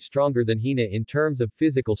obviously stronger than Hina in terms of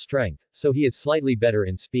physical strength, so he is slightly better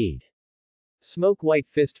in speed. Smoke White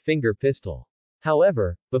Fist Finger Pistol.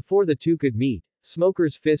 However, before the two could meet,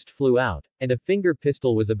 Smoker's fist flew out, and a finger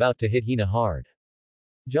pistol was about to hit Hina hard.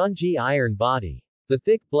 Janji Iron Body. The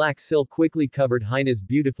thick black silk quickly covered Hina's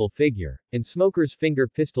beautiful figure, and Smoker's finger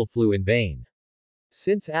pistol flew in vain.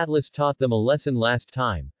 Since Atlas taught them a lesson last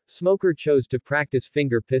time, Smoker chose to practice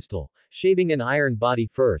finger pistol, shaving an iron body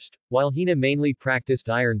first, while Hina mainly practiced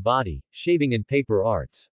iron body, shaving and paper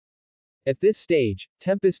arts. At this stage,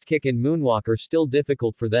 Tempest Kick and Moonwalk are still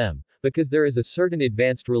difficult for them, because there is a certain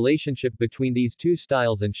advanced relationship between these two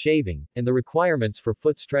styles and shaving, and the requirements for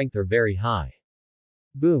foot strength are very high.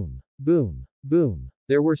 Boom. Boom. Boom.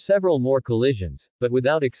 There were several more collisions, but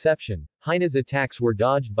without exception, Hina's attacks were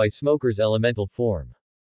dodged by Smoker's elemental form.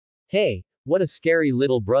 Hey, what a scary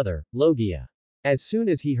little brother, Logia. As soon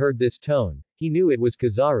as he heard this tone, he knew it was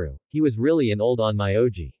Kizaru. He was really an old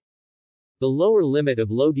onmyoji. The lower limit of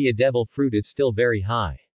Logia Devil Fruit is still very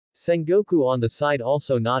high. Sengoku on the side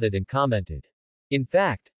also nodded and commented. In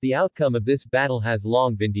fact, the outcome of this battle has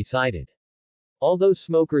long been decided. Although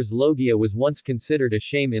Smoker's Logia was once considered a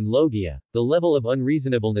shame in Logia, the level of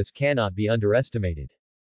unreasonableness cannot be underestimated.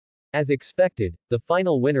 As expected, the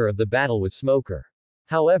final winner of the battle was Smoker.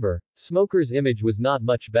 However, Smoker's image was not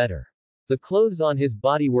much better. The clothes on his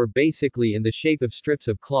body were basically in the shape of strips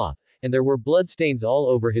of cloth, and there were bloodstains all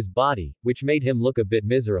over his body, which made him look a bit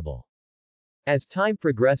miserable. As time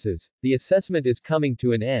progresses, the assessment is coming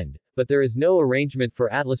to an end, but there is no arrangement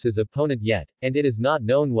for Atlas's opponent yet, and it is not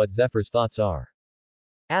known what Zephyr's thoughts are.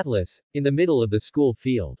 Atlas, in the middle of the school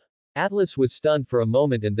field. Atlas was stunned for a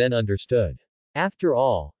moment and then understood. After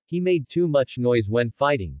all, he made too much noise when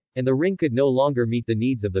fighting, and the ring could no longer meet the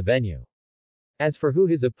needs of the venue. As for who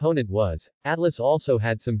his opponent was, Atlas also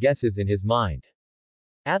had some guesses in his mind.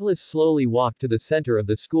 Atlas slowly walked to the center of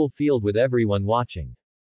the school field with everyone watching.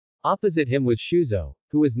 Opposite him was Shuzo,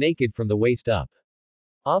 who was naked from the waist up.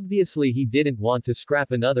 Obviously he didn't want to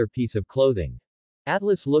scrap another piece of clothing.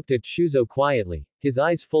 Atlas looked at Shuzo quietly, his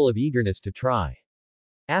eyes full of eagerness to try.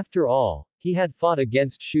 After all, he had fought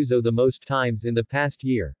against Shuzo the most times in the past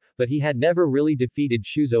year, but he had never really defeated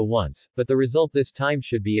Shuzo once, but the result this time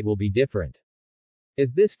should be it will be different.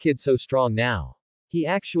 Is this kid so strong now? He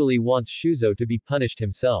actually wants Shuzo to be punished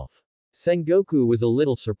himself. Sengoku was a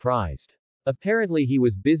little surprised. Apparently he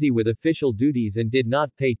was busy with official duties and did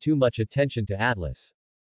not pay too much attention to Atlas.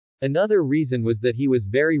 Another reason was that he was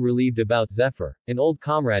very relieved about Zephyr, an old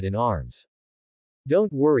comrade in arms.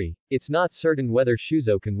 Don't worry, it's not certain whether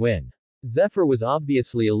Shuzo can win. Zephyr was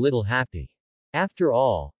obviously a little happy. After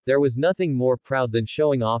all, there was nothing more proud than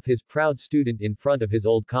showing off his proud student in front of his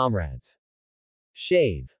old comrades.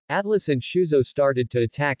 Shave. Atlas and Shuzo started to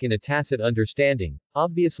attack in a tacit understanding,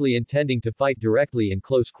 obviously intending to fight directly in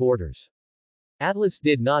close quarters. Atlas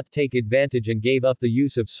did not take advantage and gave up the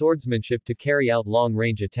use of swordsmanship to carry out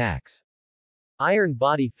long-range attacks. Iron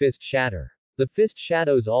Body Fist Shatter. The fist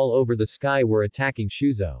shadows all over the sky were attacking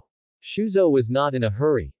Shuzo. Shuzo was not in a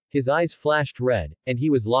hurry, his eyes flashed red, and he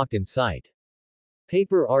was locked in sight.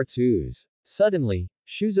 Paper Arts Ooze. Suddenly,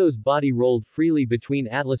 Shuzo's body rolled freely between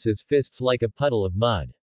Atlas's fists like a puddle of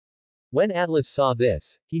mud. When Atlas saw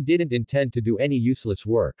this, he didn't intend to do any useless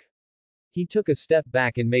work. He took a step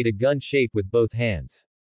back and made a gun shape with both hands.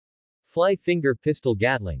 Fly Finger Pistol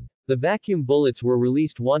Gatling. The vacuum bullets were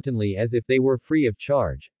released wantonly as if they were free of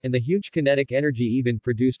charge, and the huge kinetic energy even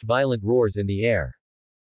produced violent roars in the air.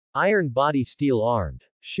 Iron Body Steel Armed.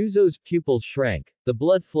 Shuzo's pupils shrank, the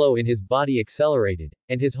blood flow in his body accelerated,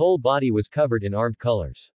 and his whole body was covered in armed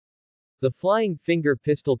colors. The flying finger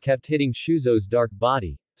pistol kept hitting Shuzo's dark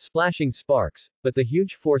body, splashing sparks, but the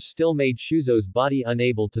huge force still made Shuzo's body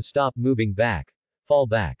unable to stop moving back, fall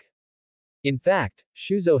back. In fact,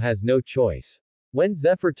 Shuzo has no choice. When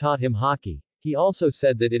Zephyr taught him hockey, he also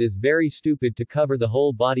said that it is very stupid to cover the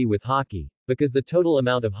whole body with hockey, because the total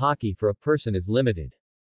amount of hockey for a person is limited.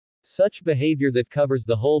 Such behavior that covers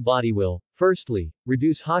the whole body will, firstly,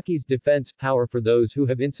 reduce hockey's defense power for those who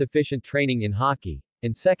have insufficient training in hockey,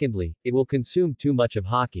 and secondly, it will consume too much of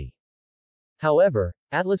hockey. However,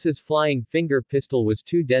 Atlas's flying finger pistol was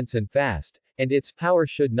too dense and fast, and its power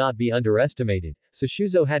should not be underestimated, so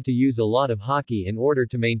Shuzo had to use a lot of hockey in order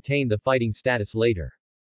to maintain the fighting status later.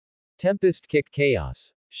 Tempest Kick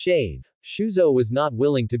Chaos. Shave. Shuzo was not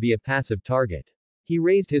willing to be a passive target. He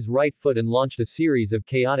raised his right foot and launched a series of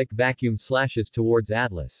chaotic vacuum slashes towards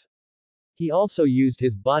Atlas. He also used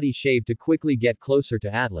his body shave to quickly get closer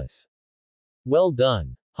to Atlas. Well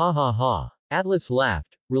done. Ha ha ha. Atlas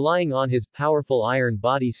laughed, relying on his powerful iron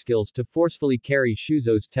body skills to forcefully carry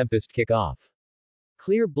Shuzo's Tempest Kick off.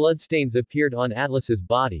 Clear bloodstains appeared on Atlas's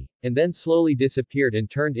body, and then slowly disappeared and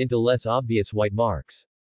turned into less obvious white marks.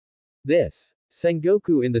 This.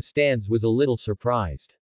 Sengoku in the stands was a little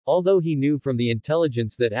surprised. Although he knew from the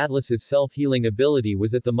intelligence that Atlas's self-healing ability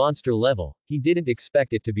was at the monster level, he didn't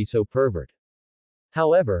expect it to be so pervert.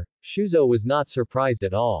 However, Shuzo was not surprised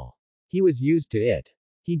at all. He was used to it.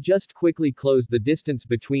 He just quickly closed the distance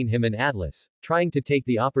between him and Atlas, trying to take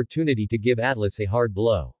the opportunity to give Atlas a hard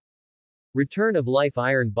blow. Return of Life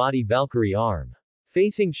Iron Body Valkyrie Arm.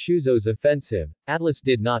 Facing Shuzo's offensive, Atlas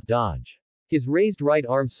did not dodge. His raised right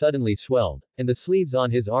arm suddenly swelled, and the sleeves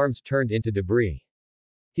on his arms turned into debris.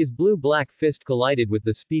 His blue-black fist collided with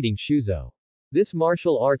the speeding Shuzo. This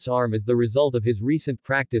martial arts arm is the result of his recent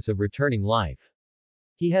practice of returning life.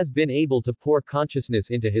 He has been able to pour consciousness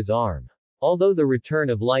into his arm. Although the return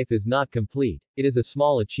of life is not complete, it is a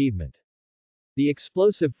small achievement. The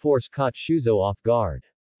explosive force caught Shuzo off guard.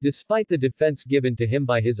 Despite the defense given to him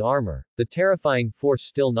by his armor, the terrifying force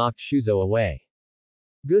still knocked Shuzo away.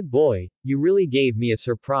 Good boy, you really gave me a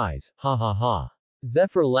surprise, ha ha ha.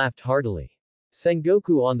 Zephyr laughed heartily.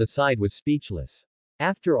 Sengoku on the side was speechless.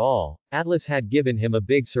 After all, Atlas had given him a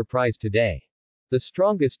big surprise today. The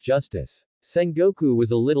strongest justice. Sengoku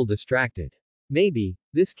was a little distracted. Maybe,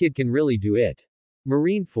 this kid can really do it.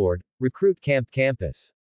 Marineford, Recruit Camp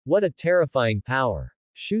Campus. What a terrifying power.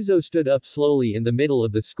 Shuzo stood up slowly in the middle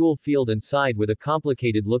of the school field and sighed with a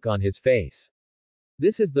complicated look on his face.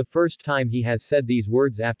 This is the first time he has said these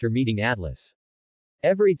words after meeting Atlas.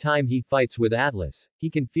 Every time he fights with Atlas, he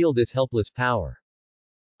can feel this helpless power.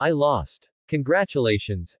 I lost.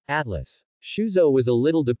 Congratulations, Atlas. Shuzo was a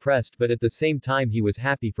little depressed, but at the same time he was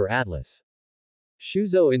happy for Atlas.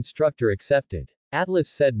 Shuzo instructor accepted. Atlas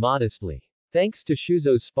said modestly. Thanks to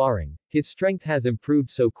Shuzo's sparring, his strength has improved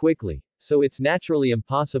so quickly, so it's naturally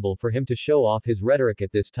impossible for him to show off his rhetoric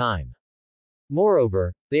at this time.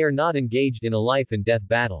 Moreover, they are not engaged in a life and death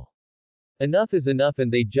battle. Enough is enough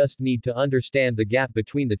and they just need to understand the gap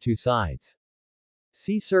between the two sides.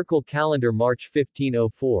 See Circle Calendar March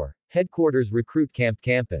 1504, Headquarters Recruit Camp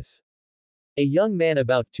Campus. A young man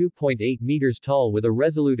about 2.8 meters tall with a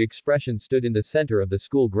resolute expression stood in the center of the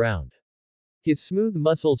school ground. His smooth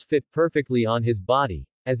muscles fit perfectly on his body,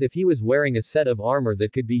 as if he was wearing a set of armor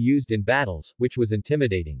that could be used in battles, which was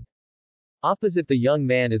intimidating. Opposite the young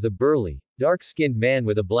man is a burly, dark-skinned man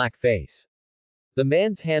with a black face. The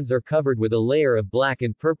man's hands are covered with a layer of black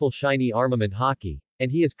and purple shiny armament hockey,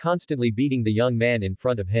 and he is constantly beating the young man in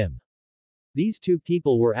front of him. These two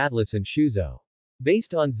people were Atlas and Shuzo.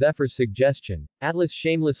 Based on Zephyr's suggestion, Atlas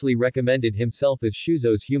shamelessly recommended himself as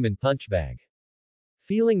Shuzo's human punchbag.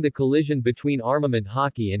 Feeling the collision between armament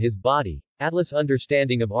hockey and his body, Atlas'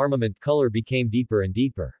 understanding of armament color became deeper and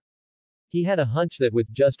deeper. He had a hunch that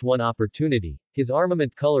with just one opportunity, his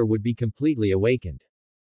armament color would be completely awakened.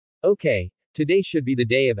 Okay. Today should be the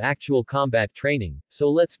day of actual combat training,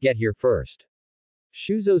 so let's get here first.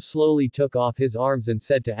 Shuzo slowly took off his arms and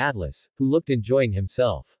said to Atlas, who looked enjoying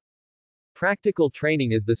himself. Practical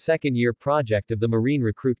training is the second-year project of the Marine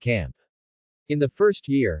Recruit Camp. In the first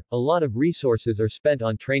year, a lot of resources are spent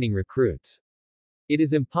on training recruits. It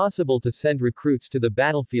is impossible to send recruits to the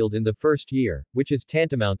battlefield in the first year, which is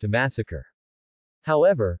tantamount to massacre.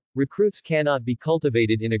 However, recruits cannot be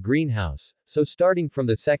cultivated in a greenhouse, so starting from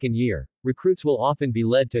the second year, recruits will often be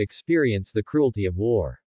led to experience the cruelty of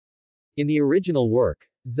war. In the original work,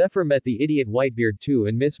 Zephyr met the idiot Whitebeard II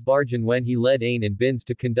and Miss Bargain when he led Ain and Bins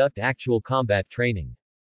to conduct actual combat training.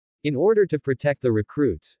 In order to protect the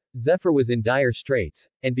recruits, Zephyr was in dire straits,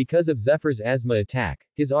 and because of Zephyr's asthma attack,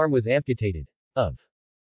 his arm was amputated.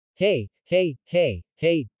 Hey,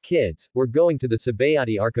 kids, we're going to the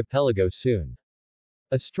Sabayati archipelago soon.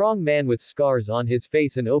 A strong man with scars on his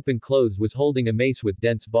face and open clothes was holding a mace with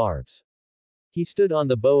dense barbs. He stood on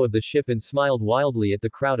the bow of the ship and smiled wildly at the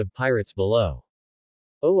crowd of pirates below.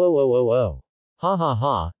 Oh. Ha ha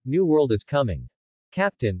ha, new world is coming.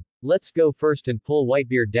 Captain, let's go first and pull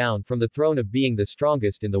Whitebeard down from the throne of being the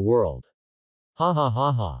strongest in the world. Ha ha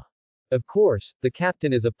ha ha. Of course, the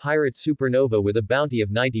captain is a pirate supernova with a bounty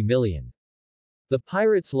of 90 million. The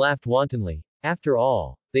pirates laughed wantonly. After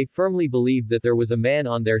all, they firmly believed that there was a man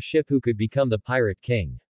on their ship who could become the pirate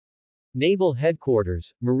king. Naval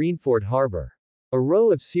Headquarters, Marineford Harbor. A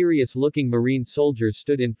row of serious-looking Marine soldiers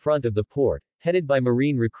stood in front of the port, headed by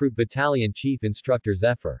Marine Recruit Battalion Chief Instructor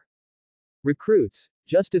Zephyr. Recruits,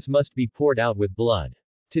 justice must be poured out with blood.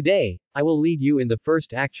 Today, I will lead you in the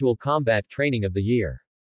first actual combat training of the year.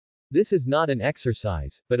 This is not an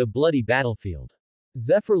exercise, but a bloody battlefield.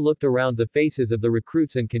 Zephyr looked around the faces of the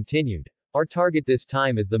recruits and continued, our target this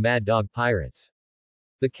time is the Mad Dog Pirates.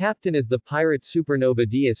 The captain is the pirate Supernova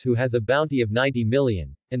Diaz who has a bounty of 90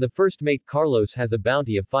 million, and the first mate Carlos has a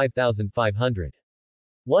bounty of 5,500.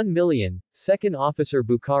 1 million, second officer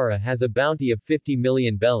Bukhara has a bounty of 50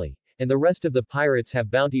 million belly, and the rest of the pirates have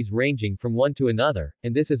bounties ranging from one to another,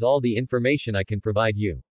 and this is all the information I can provide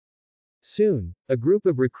you. Soon, a group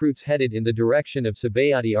of recruits headed in the direction of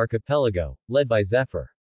Sabayati Archipelago, led by Zephyr.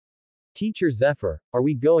 Teacher Zephyr, are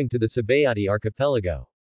we going to the Sabayati Archipelago?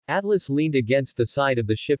 Atlas leaned against the side of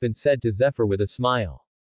the ship and said to Zephyr with a smile.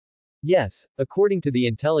 Yes, according to the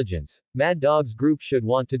intelligence, Mad Dog's group should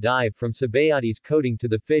want to dive from Sabayati's coating to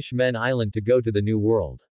the Fish Men Island to go to the New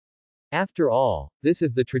World. After all, this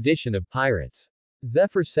is the tradition of pirates.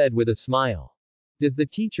 Zephyr said with a smile. Does the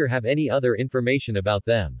teacher have any other information about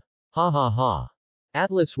them? Ha ha ha.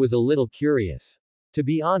 Atlas was a little curious. To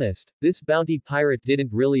be honest, this bounty pirate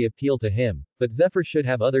didn't really appeal to him, but Zephyr should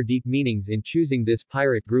have other deep meanings in choosing this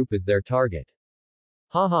pirate group as their target.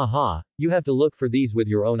 Ha ha ha, you have to look for these with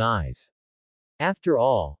your own eyes. After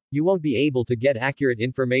all, you won't be able to get accurate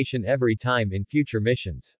information every time in future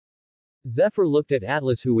missions. Zephyr looked at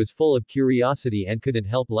Atlas who was full of curiosity and couldn't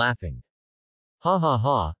help laughing. Ha ha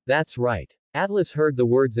ha, that's right. Atlas heard the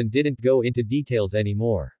words and didn't go into details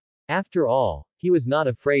anymore. After all, he was not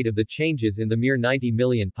afraid of the changes in the mere 90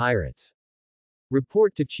 million pirates.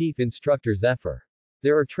 Report to Chief Instructor Zephyr.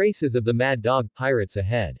 There are traces of the Mad Dog pirates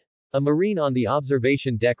ahead. A Marine on the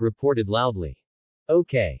observation deck reported loudly.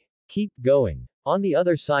 Okay. Keep going. On the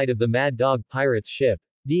other side of the Mad Dog pirate's ship,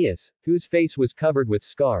 Diaz, whose face was covered with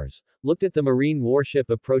scars, looked at the Marine warship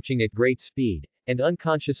approaching at great speed, and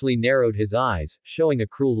unconsciously narrowed his eyes, showing a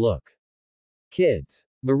cruel look. Kids.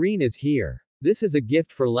 Marine is here. This is a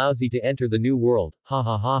gift for Lousy to enter the new world, ha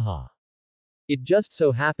ha ha ha. It just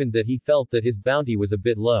so happened that he felt that his bounty was a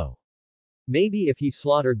bit low. Maybe if he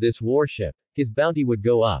slaughtered this warship, his bounty would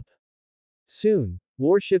go up. Soon,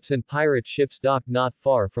 warships and pirate ships docked not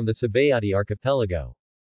far from the Sabayati archipelago.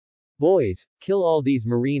 Boys, kill all these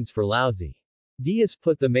Marines for Lousy. Diaz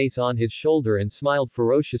put the mace on his shoulder and smiled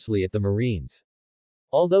ferociously at the Marines.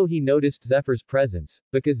 Although he noticed Zephyr's presence,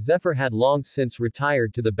 because Zephyr had long since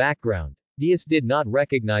retired to the background, Diaz did not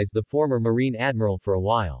recognize the former Marine Admiral for a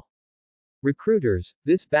while. Recruiters,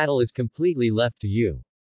 this battle is completely left to you.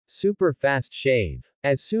 Super fast shave.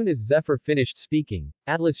 As soon as Zephyr finished speaking,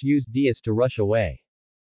 Atlas used Diaz to rush away.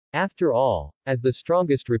 After all, as the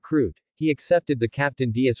strongest recruit, he accepted the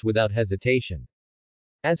Captain Diaz without hesitation.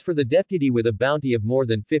 As for the deputy with a bounty of more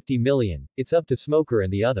than 50 million, it's up to Smoker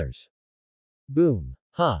and the others. Boom.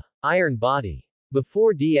 Huh. Iron body.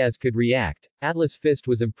 Before Diaz could react, Atlas' fist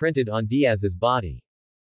was imprinted on Diaz's body.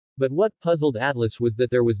 But what puzzled Atlas was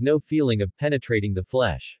that there was no feeling of penetrating the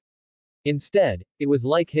flesh. Instead, it was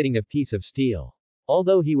like hitting a piece of steel.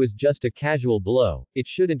 Although he was just a casual blow, it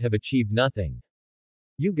shouldn't have achieved nothing.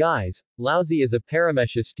 You guys, Lousy is a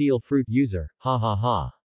Paramesha steel fruit user, ha ha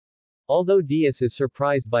ha. Although Diaz is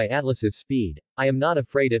surprised by Atlas's speed, I am not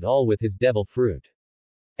afraid at all with his devil fruit.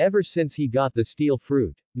 Ever since he got the steel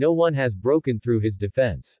fruit, no one has broken through his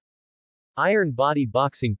defense. Iron body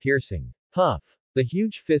boxing piercing. Puff. The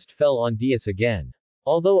huge fist fell on Diaz again.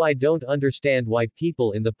 Although I don't understand why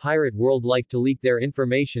people in the pirate world like to leak their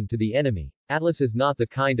information to the enemy, Atlas is not the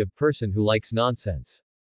kind of person who likes nonsense.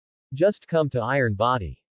 Just come to Iron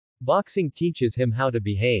body. Boxing teaches him how to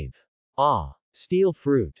behave. Ah. Steel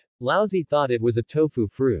fruit. Lousy thought it was a tofu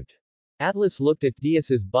fruit. Atlas looked at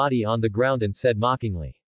Diaz's body on the ground and said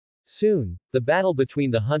mockingly. Soon, the battle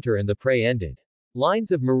between the hunter and the prey ended.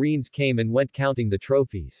 Lines of Marines came and went counting the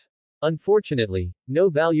trophies. Unfortunately, no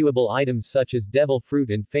valuable items such as devil fruit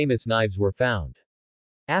and famous knives were found.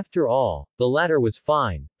 After all, the latter was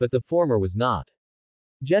fine, but the former was not.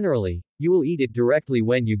 Generally, you will eat it directly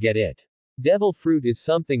when you get it. Devil fruit is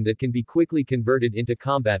something that can be quickly converted into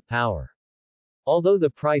combat power. Although the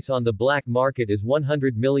price on the black market is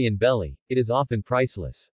 100 million belly, it is often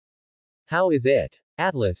priceless. How is it?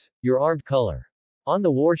 Atlas, your armed color. On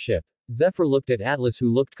the warship, Zephyr looked at Atlas,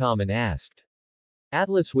 who looked calm, and asked.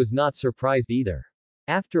 Atlas was not surprised either.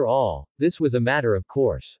 After all, this was a matter of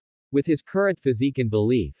course. With his current physique and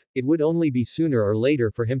belief, it would only be sooner or later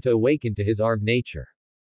for him to awaken to his armed nature.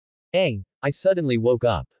 I suddenly woke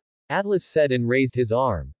up. Atlas said and raised his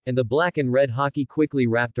arm, and the black and red hockey quickly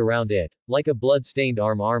wrapped around it, like a blood-stained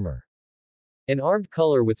armor. An armed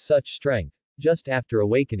color with such strength, just after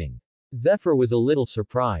awakening. Zephyr was a little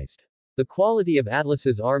surprised. The quality of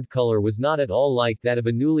Atlas's armed color was not at all like that of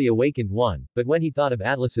a newly awakened one, but when he thought of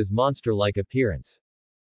Atlas's monster-like appearance,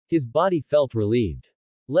 his body felt relieved.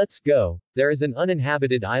 Let's go, there is an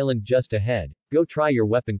uninhabited island just ahead, go try your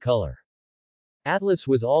weapon color. Atlas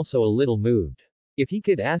was also a little moved. If he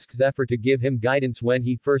could ask Zephyr to give him guidance when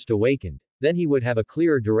he first awakened, then he would have a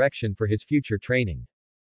clearer direction for his future training.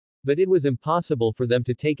 But it was impossible for them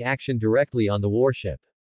to take action directly on the warship.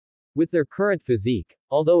 With their current physique,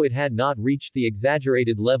 although it had not reached the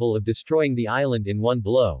exaggerated level of destroying the island in one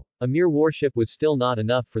blow, a mere warship was still not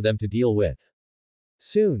enough for them to deal with.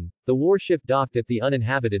 Soon, the warship docked at the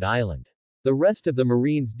uninhabited island. The rest of the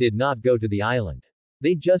Marines did not go to the island.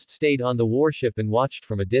 They just stayed on the warship and watched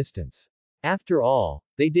from a distance. After all,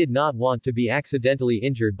 they did not want to be accidentally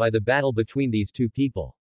injured by the battle between these two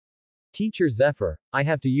people. Teacher Zephyr, I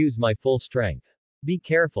have to use my full strength. Be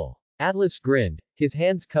careful. Atlas grinned, his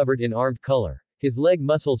hands covered in armed color, his leg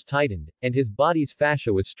muscles tightened, and his body's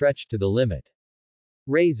fascia was stretched to the limit.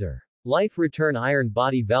 Razor. Life return iron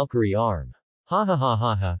body Valkyrie arm. Ha ha ha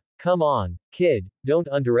ha ha. Come on, kid, don't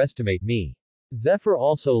underestimate me. Zephyr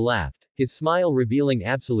also laughed, his smile revealing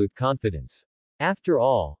absolute confidence. After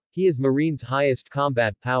all, he is Marine's highest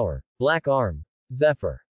combat power, black arm.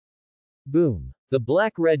 Zephyr. Boom. The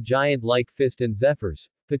black-red giant-like fist and Zephyr's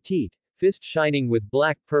petite fist shining with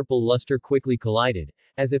black-purple luster quickly collided,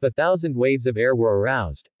 as if 1,000 waves of air were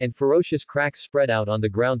aroused, and ferocious cracks spread out on the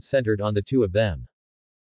ground centered on the two of them.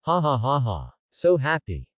 Ha ha ha ha. So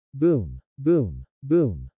happy. Boom. Boom.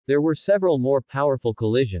 Boom. There were several more powerful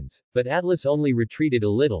collisions, but Atlas only retreated a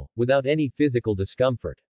little, without any physical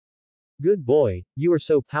discomfort. Good boy, you are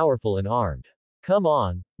so powerful and armed. Come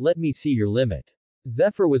on, let me see your limit.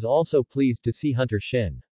 Zephyr was also pleased to see Hunter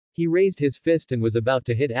Shin. He raised his fist and was about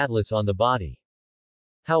to hit Atlas on the body.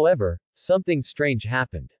 However, something strange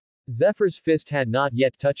happened. Zephyr's fist had not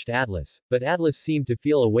yet touched Atlas, but Atlas seemed to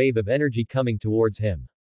feel a wave of energy coming towards him.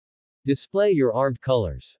 Display your armed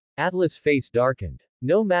colors. Atlas' face darkened.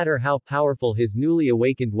 No matter how powerful his newly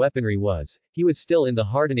awakened weaponry was, he was still in the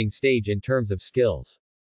hardening stage in terms of skills.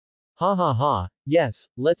 Ha ha ha, yes,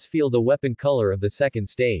 let's feel the weapon color of the second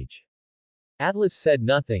stage. Atlas said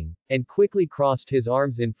nothing, and quickly crossed his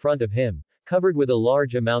arms in front of him, covered with a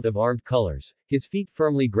large amount of armed colors, his feet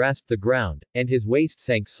firmly grasped the ground, and his waist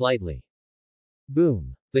sank slightly.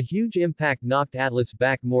 Boom. The huge impact knocked Atlas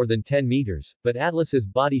back more than 10 meters, but Atlas's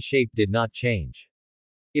body shape did not change.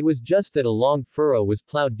 It was just that a long furrow was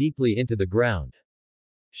plowed deeply into the ground.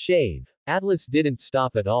 Shave. Atlas didn't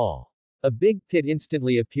stop at all. A big pit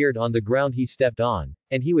instantly appeared on the ground he stepped on,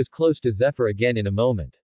 and he was close to Zephyr again in a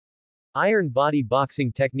moment. Iron body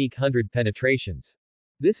boxing technique 100 penetrations.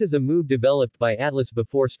 This is a move developed by Atlas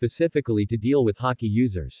before specifically to deal with hockey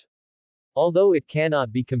users. Although it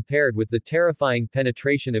cannot be compared with the terrifying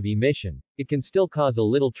penetration of emission, it can still cause a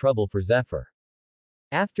little trouble for Zephyr.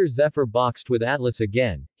 After Zephyr boxed with Atlas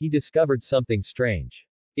again, he discovered something strange.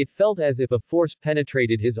 It felt as if a force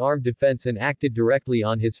penetrated his arm defense and acted directly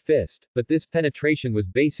on his fist, but this penetration was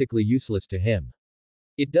basically useless to him.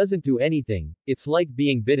 It doesn't do anything, it's like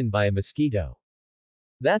being bitten by a mosquito.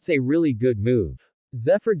 That's a really good move.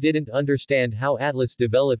 Zephyr didn't understand how Atlas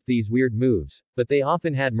developed these weird moves, but they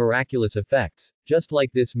often had miraculous effects, just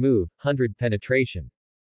like this move, 100 penetration.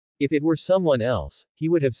 If it were someone else, he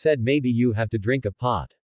would have said maybe you have to drink a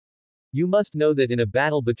pot. You must know that in a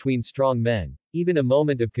battle between strong men, even a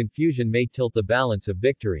moment of confusion may tilt the balance of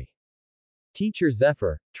victory. Teacher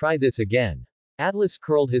Zephyr, try this again. Atlas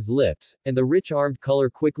curled his lips, and the rich armed color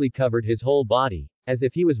quickly covered his whole body, as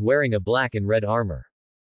if he was wearing a black and red armor.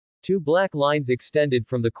 Two black lines extended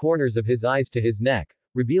from the corners of his eyes to his neck,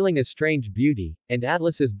 revealing a strange beauty, and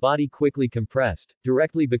Atlas's body quickly compressed,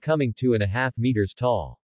 directly becoming 2.5 meters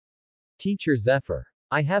tall. Teacher Zephyr.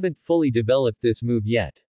 I haven't fully developed this move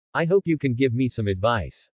yet. I hope you can give me some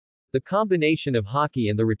advice. The combination of hockey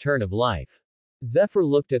and the return of life. Zephyr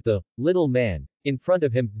looked at the little man in front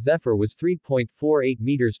of him. Zephyr was 3.48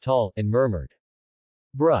 meters tall, and murmured,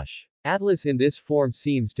 "Brush." Atlas in this form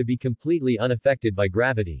seems to be completely unaffected by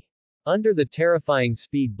gravity. Under the terrifying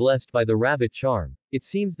speed blessed by the rabbit charm, it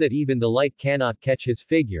seems that even the light cannot catch his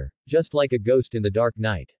figure, just like a ghost in the dark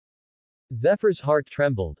night. Zephyr's heart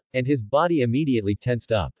trembled, and his body immediately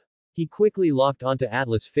tensed up. He quickly locked onto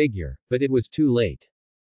Atlas' figure, but it was too late.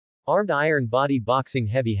 Armed iron body boxing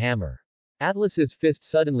heavy hammer. Atlas's fist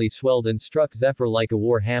suddenly swelled and struck Zephyr like a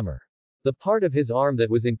war hammer. The part of his arm that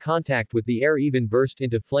was in contact with the air even burst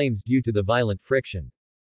into flames due to the violent friction.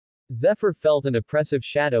 Zephyr felt an oppressive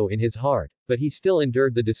shadow in his heart, but he still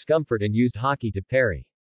endured the discomfort and used hockey to parry.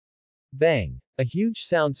 Bang! A huge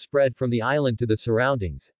sound spread from the island to the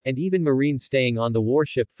surroundings, and even Marines staying on the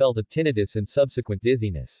warship felt a tinnitus and subsequent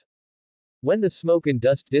dizziness. When the smoke and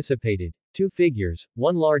dust dissipated, two figures,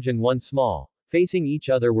 one large and one small, facing each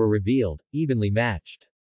other were revealed, evenly matched.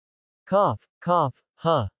 Cough, cough,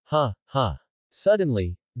 ha, ha, ha.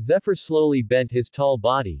 Suddenly, Zephyr slowly bent his tall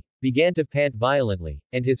body, began to pant violently,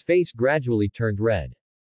 and his face gradually turned red.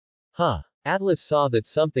 Huh. Atlas saw that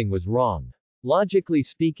something was wrong. Logically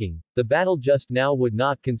speaking, the battle just now would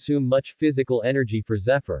not consume much physical energy for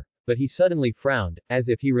Zephyr, but he suddenly frowned, as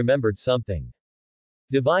if he remembered something.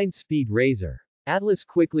 Divine Speed Razor. Atlas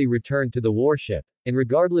quickly returned to the warship, and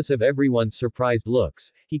regardless of everyone's surprised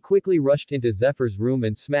looks, he quickly rushed into Zephyr's room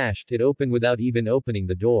and smashed it open without even opening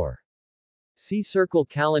the door. See Circle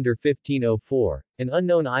Calendar 1504, an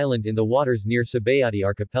unknown island in the waters near Sabayati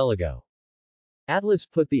Archipelago. Atlas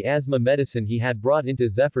put the asthma medicine he had brought into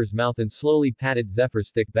Zephyr's mouth and slowly patted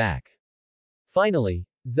Zephyr's thick back. Finally,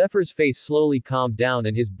 Zephyr's face slowly calmed down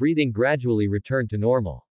and his breathing gradually returned to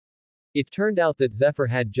normal. It turned out that Zephyr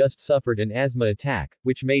had just suffered an asthma attack,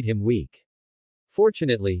 which made him weak.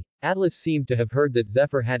 Fortunately, Atlas seemed to have heard that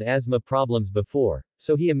Zephyr had asthma problems before,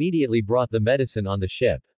 so he immediately brought the medicine on the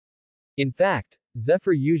ship. In fact,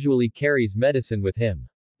 Zephyr usually carries medicine with him.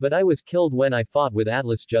 But I was killed when I fought with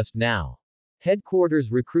Atlas just now.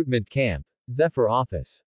 Headquarters Recruitment Camp. Zephyr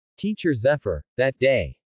Office. Teacher Zephyr, that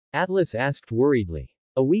day. Atlas asked worriedly.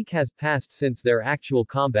 A week has passed since their actual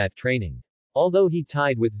combat training. Although he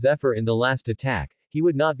tied with Zephyr in the last attack, he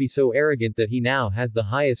would not be so arrogant that he now has the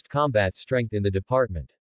highest combat strength in the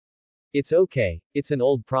department. It's okay, it's an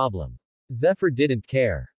old problem. Zephyr didn't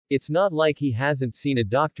care. It's not like he hasn't seen a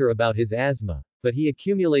doctor about his asthma, but he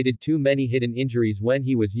accumulated too many hidden injuries when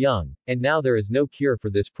he was young, and now there is no cure for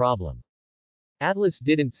this problem. Atlas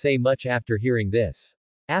didn't say much after hearing this.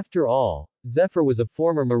 After all, Zephyr was a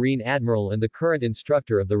former Marine admiral and the current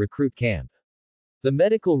instructor of the recruit camp. The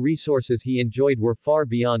medical resources he enjoyed were far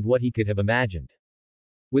beyond what he could have imagined.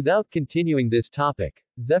 Without continuing this topic,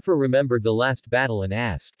 Zephyr remembered the last battle and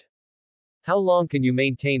asked, "How long can you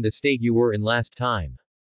maintain the state you were in last time?"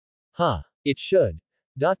 Huh. It should.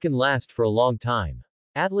 Can last for a long time.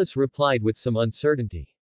 Atlas replied with some uncertainty.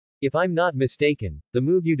 If I'm not mistaken, the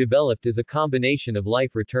move you developed is a combination of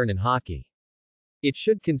life return and hockey. It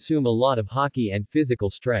should consume a lot of hockey and physical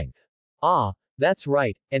strength. Ah, that's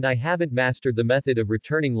right, and I haven't mastered the method of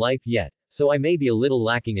returning life yet, so I may be a little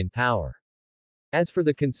lacking in power. As for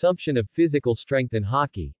the consumption of physical strength in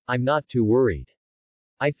hockey, I'm not too worried.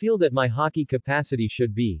 I feel that my hockey capacity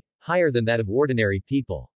should be higher than that of ordinary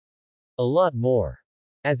people. A lot more.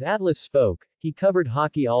 As Atlas spoke, he covered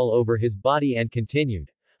hockey all over his body and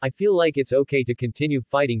continued, I feel like it's okay to continue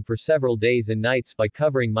fighting for several days and nights by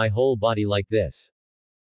covering my whole body like this.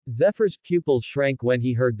 Zephyr's pupils shrank when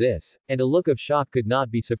he heard this, and a look of shock could not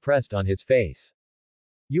be suppressed on his face.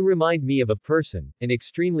 You remind me of a person, an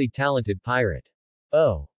extremely talented pirate.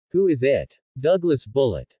 Oh. Who is it? Douglas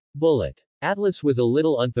Bullet. Bullet. Atlas was a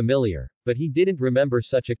little unfamiliar, but he didn't remember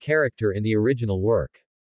such a character in the original work.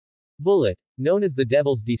 Bullet, known as the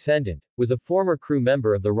Devil's Descendant, was a former crew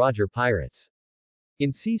member of the Roger Pirates.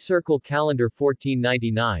 In Sea Circle Calendar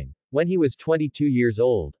 1499, when he was 22 years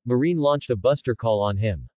old, Marine launched a buster call on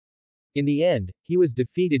him. In the end, he was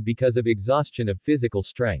defeated because of exhaustion of physical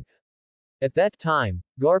strength. At that time,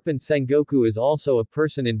 Garp and Sengoku is also a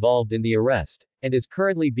person involved in the arrest, and is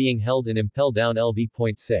currently being held in Impel Down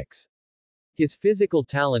LV.6. His physical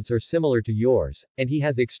talents are similar to yours, and he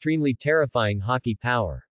has extremely terrifying hockey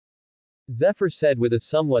power. Zephyr said with a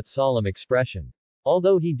somewhat solemn expression.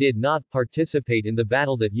 Although he did not participate in the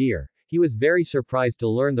battle that year, he was very surprised to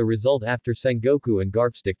learn the result after Sengoku and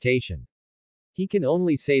Garp's dictation. He can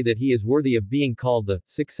only say that he is worthy of being called the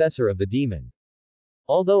successor of the demon.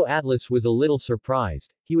 Although Atlas was a little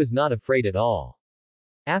surprised, he was not afraid at all.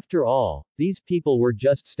 After all, these people were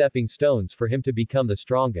just stepping stones for him to become the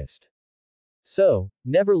strongest. So,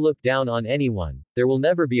 never look down on anyone, there will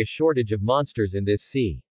never be a shortage of monsters in this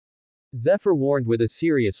sea. Zephyr warned with a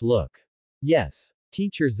serious look. Yes,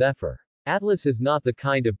 Teacher Zephyr. Atlas is not the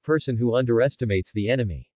kind of person who underestimates the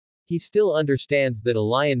enemy. He still understands that a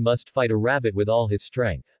lion must fight a rabbit with all his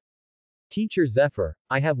strength. Teacher Zephyr,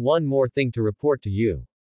 I have one more thing to report to you.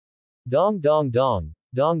 Dong dong dong,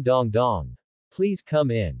 dong dong dong. Please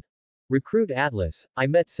come in. Recruit Atlas, I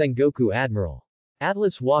met Sengoku Admiral.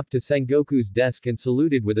 Atlas walked to Sengoku's desk and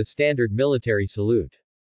saluted with a standard military salute.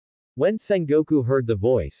 When Sengoku heard the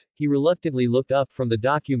voice, he reluctantly looked up from the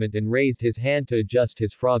document and raised his hand to adjust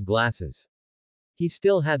his frog glasses. He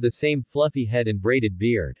still had the same fluffy head and braided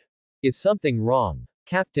beard. Is something wrong?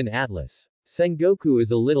 Captain Atlas. Sengoku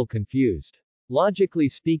is a little confused. Logically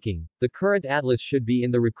speaking, the current Atlas should be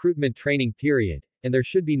in the recruitment training period, and there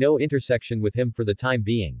should be no intersection with him for the time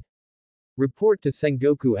being. Report to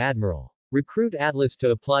Sengoku Admiral. Recruit Atlas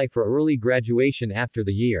to apply for early graduation after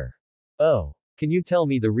the year. Oh. Can you tell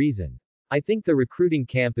me the reason? I think the recruiting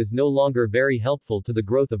camp is no longer very helpful to the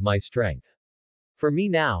growth of my strength. For me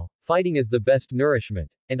now, fighting is the best nourishment,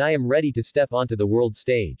 and I am ready to step onto the world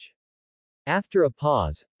stage. After a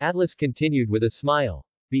pause, Atlas continued with a smile.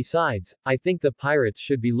 Besides, I think the pirates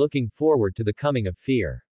should be looking forward to the coming of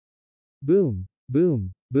fear. Boom,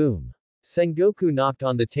 boom, boom. Sengoku knocked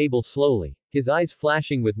on the table slowly, his eyes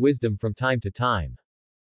flashing with wisdom from time to time.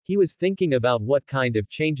 He was thinking about what kind of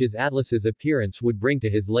changes Atlas's appearance would bring to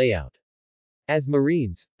his layout. As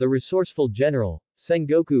Marines, the resourceful general,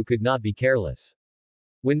 Sengoku could not be careless.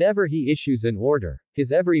 Whenever he issues an order,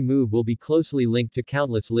 his every move will be closely linked to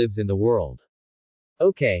countless lives in the world.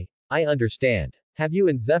 Okay, I understand. Have you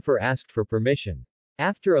and Zephyr asked for permission?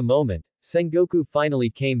 After a moment, Sengoku finally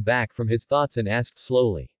came back from his thoughts and asked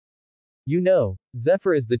slowly. You know,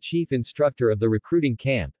 Zephyr is the chief instructor of the recruiting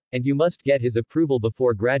camp, and you must get his approval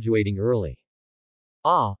before graduating early.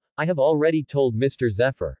 Ah, I have already told Mr.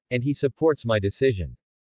 Zephyr, and he supports my decision.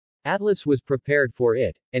 Atlas was prepared for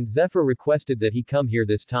it, and Zephyr requested that he come here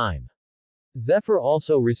this time. Zephyr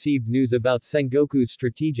also received news about Sengoku's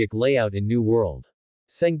strategic layout in New World.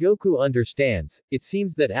 Sengoku understands, it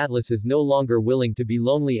seems that Atlas is no longer willing to be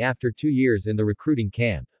lonely after 2 years in the recruiting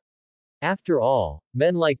camp. After all,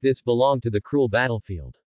 men like this belong to the cruel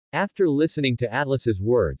battlefield. After listening to Atlas's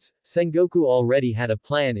words, Sengoku already had a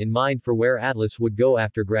plan in mind for where Atlas would go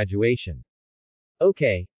after graduation.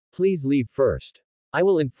 Okay, please leave first. I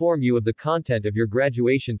will inform you of the content of your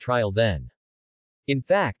graduation trial then. In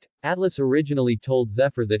fact, Atlas originally told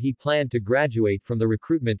Zephyr that he planned to graduate from the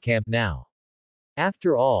recruitment camp now.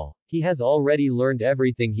 After all, he has already learned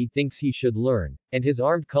everything he thinks he should learn, and his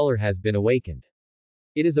armed color has been awakened.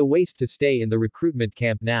 It is a waste to stay in the recruitment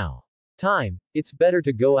camp now. It's better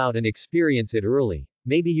to go out and experience it early,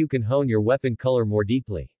 maybe you can hone your weapon color more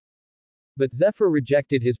deeply. But Zephyr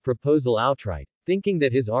rejected his proposal outright, thinking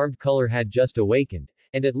that his armed color had just awakened,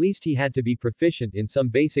 and at least he had to be proficient in some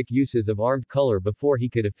basic uses of armed color before he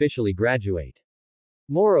could officially graduate.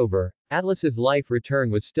 Moreover, Atlas's life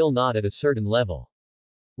return was still not at a certain level.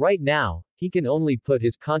 Right now, he can only put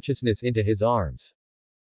his consciousness into his arms.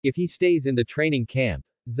 If he stays in the training camp,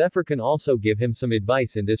 Zephyr can also give him some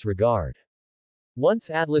advice in this regard. Once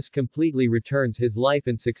Atlas completely returns his life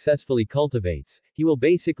and successfully cultivates, he will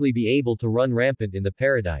basically be able to run rampant in the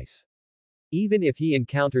paradise. Even if he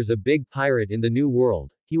encounters a big pirate in the new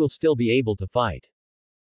world, he will still be able to fight.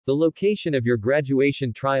 The location of your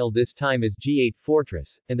graduation trial this time is G8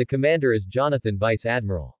 Fortress, and the commander is Jonathan Vice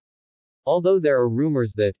Admiral. Although there are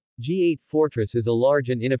rumors that G8 Fortress is a large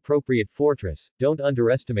and inappropriate fortress, don't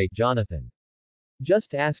underestimate Jonathan.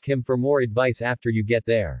 Just ask him for more advice after you get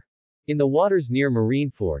there. In the waters near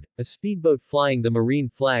Marineford, a speedboat flying the marine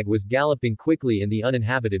flag was galloping quickly in the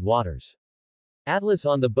uninhabited waters. Atlas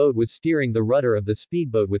on the boat was steering the rudder of the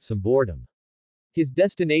speedboat with some boredom. His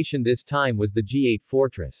destination this time was the G8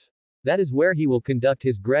 Fortress. That is where he will conduct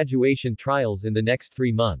his graduation trials in the next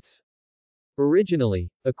 3 months.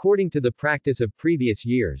 Originally, according to the practice of previous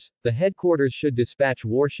years, the headquarters should dispatch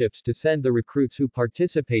warships to send the recruits who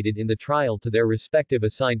participated in the trial to their respective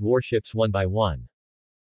assigned warships one by one.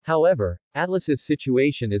 However, Atlas's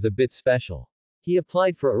situation is a bit special. He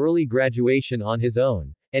applied for early graduation on his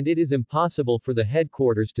own, and it is impossible for the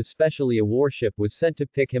headquarters to specially a warship was sent to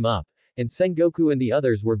pick him up, and Sengoku and the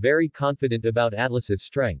others were very confident about Atlas's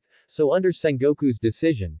strength. So under Sengoku's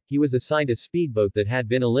decision, he was assigned a speedboat that had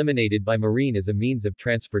been eliminated by Marine as a means of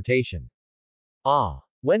transportation.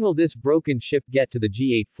 When will this broken ship get to the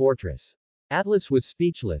G8 Fortress? Atlas was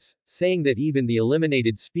speechless, saying that even the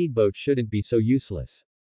eliminated speedboat shouldn't be so useless.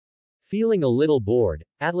 Feeling a little bored,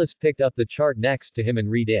 Atlas picked up the chart next to him and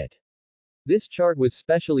read it. This chart was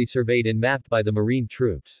specially surveyed and mapped by the Marine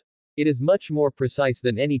troops. It is much more precise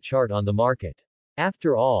than any chart on the market.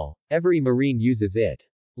 After all, every Marine uses it.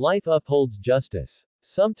 Life upholds justice.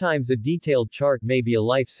 Sometimes a detailed chart may be a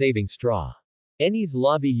life-saving straw. Eni's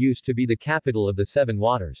lobby used to be the capital of the Seven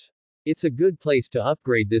Waters. It's a good place to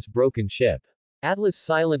upgrade this broken ship. Atlas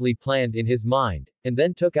silently planned in his mind, and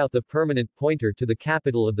then took out the permanent pointer to the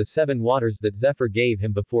capital of the Seven Waters that Zephyr gave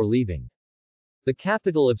him before leaving. The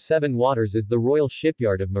capital of Seven Waters is the Royal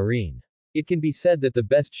Shipyard of Marine. It can be said that the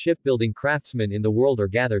best shipbuilding craftsmen in the world are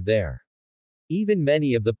gathered there. Even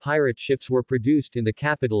many of the pirate ships were produced in the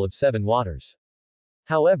capital of Seven Waters.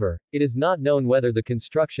 However, it is not known whether the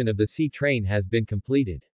construction of the sea train has been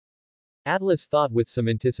completed. Atlas thought with some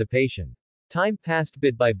anticipation. Time passed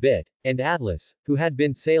bit by bit, and Atlas, who had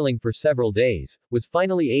been sailing for several days, was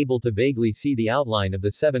finally able to vaguely see the outline of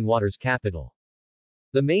the Seven Waters capital.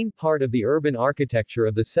 The main part of the urban architecture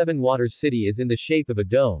of the Seven Waters city is in the shape of a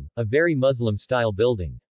dome, a very Muslim-style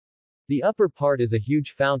building. The upper part is a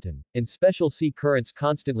huge fountain, and special sea currents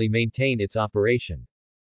constantly maintain its operation.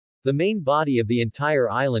 The main body of the entire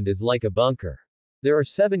island is like a bunker. There are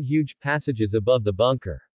 7 huge passages above the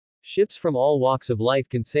bunker. Ships from all walks of life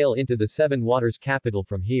can sail into the Seven Waters capital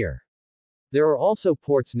from here. There are also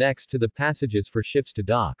ports next to the passages for ships to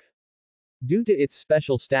dock. Due to its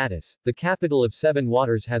special status, the capital of Seven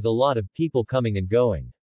Waters has a lot of people coming and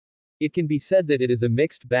going. It can be said that it is a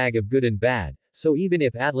mixed bag of good and bad, so even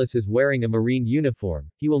if Atlas is wearing a marine uniform,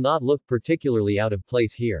 he will not look particularly out of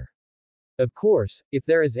place here. Of course, if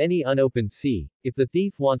there is any unopened sea, if the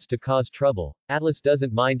thief wants to cause trouble, Atlas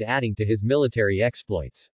doesn't mind adding to his military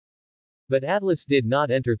exploits. But Atlas did not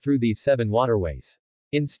enter through these 7 waterways.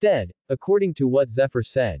 Instead, according to what Zephyr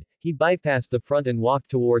said, he bypassed the front and walked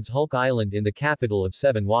towards Hulk Island in the capital of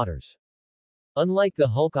Seven Waters. Unlike the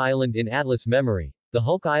Hulk Island in Atlas' memory, the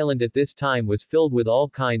Hulk Island at this time was filled with all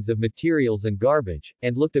kinds of materials and garbage,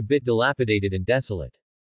 and looked a bit dilapidated and desolate.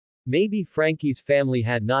 Maybe Frankie's family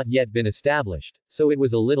had not yet been established, so it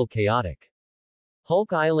was a little chaotic.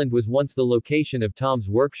 Hulk Island was once the location of Tom's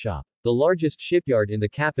workshop, the largest shipyard in the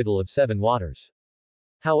capital of Seven Waters.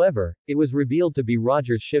 However, it was revealed to be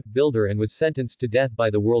Roger's shipbuilder and was sentenced to death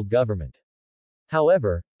by the world government.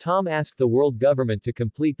 However, Tom asked the world government to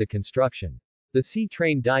complete the construction. The sea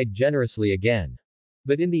train died generously again.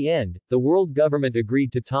 But in the end, the world government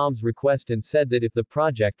agreed to Tom's request and said that if the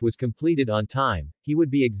project was completed on time, he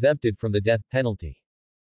would be exempted from the death penalty.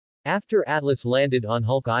 After Atlas landed on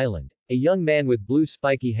Hulk Island, a young man with blue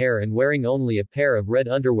spiky hair and wearing only a pair of red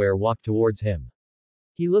underwear walked towards him.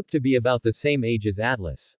 He looked to be about the same age as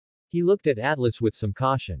Atlas. He looked at Atlas with some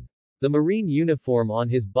caution. The marine uniform on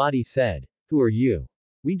his body said, "Who are you?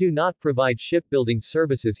 We do not provide shipbuilding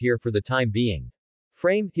services here for the time being."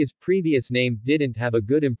 Frame, his previous name, didn't have a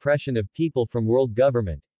good impression of people from world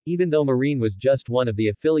government, even though Marine was just one of the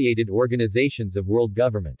affiliated organizations of world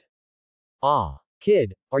government. "Ah,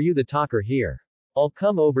 kid, are you the talker here? I'll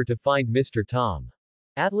come over to find Mr. Tom."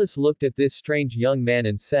 Atlas looked at this strange young man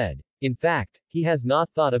and said, in fact, he has not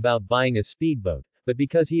thought about buying a speedboat, but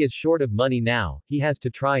because he is short of money now, he has to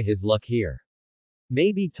try his luck here.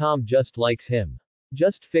 Maybe Tom just likes him.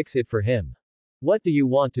 Just fix it for him. What do you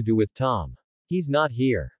want to do with Tom? He's not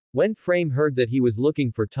here. When Frame heard that he was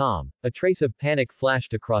looking for Tom, a trace of panic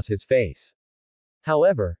flashed across his face.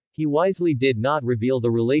 However, he wisely did not reveal the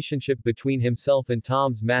relationship between himself and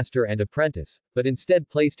Tom's master and apprentice, but instead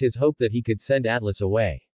placed his hope that he could send Atlas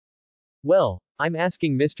away. "Well, I'm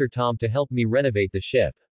asking Mr. Tom to help me renovate the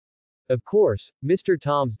ship. Of course, Mr.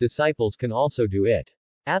 Tom's disciples can also do it,"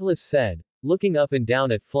 Atlas said, looking up and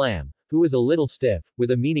down at Flam, who was a little stiff,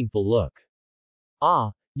 with a meaningful look.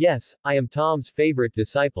 "Ah, yes, I am Tom's favorite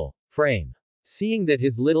disciple, Frame." Seeing that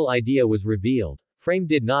his little idea was revealed, Frame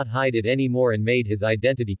did not hide it anymore and made his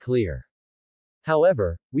identity clear.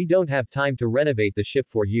 "However, we don't have time to renovate the ship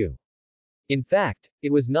for you." In fact,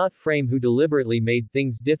 it was not Frame who deliberately made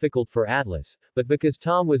things difficult for Atlas, but because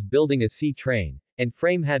Tom was building a sea train, and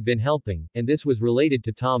Frame had been helping, and this was related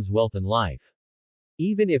to Tom's wealth and life.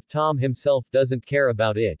 Even if Tom himself doesn't care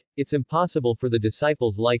about it, it's impossible for the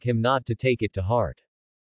disciples like him not to take it to heart.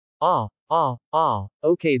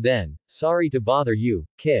 Okay then, sorry to bother you,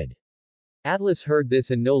 kid." Atlas heard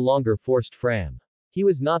this and no longer forced Fram. He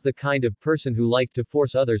was not the kind of person who liked to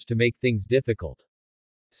force others to make things difficult.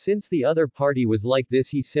 Since the other party was like this,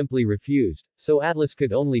 he simply refused, so Atlas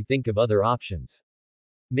could only think of other options.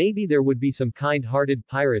 Maybe there would be some kind-hearted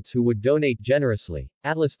pirates who would donate generously,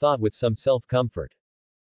 Atlas thought with some self-comfort.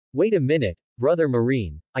 "Wait a minute, brother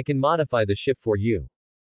Marine, I can modify the ship for you."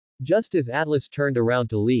 Just as Atlas turned around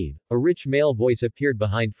to leave, a rich male voice appeared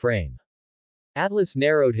behind Frame. Atlas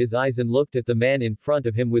narrowed his eyes and looked at the man in front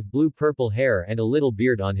of him with blue-purple hair and a little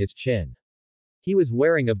beard on his chin. He was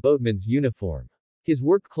wearing a boatman's uniform. His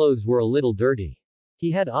work clothes were a little dirty.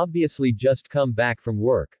 He had obviously just come back from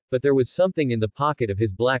work, but there was something in the pocket of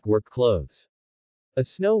his black work clothes. A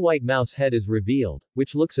snow-white mouse head is revealed,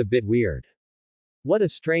 which looks a bit weird. What a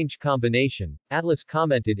strange combination, Atlas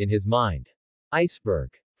commented in his mind.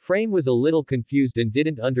 Iceberg. Frame was a little confused and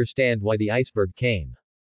didn't understand why the iceberg came.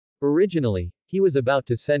 Originally, he was about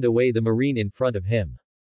to send away the marine in front of him.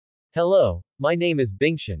 Hello, my name is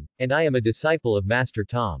Bingshan, and I am a disciple of Master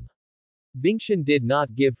Tom. Bingshan did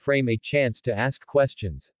not give Frame a chance to ask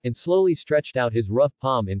questions, and slowly stretched out his rough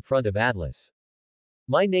palm in front of Atlas.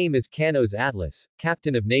 My name is Kanos Atlas,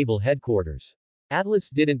 Captain of Naval Headquarters. Atlas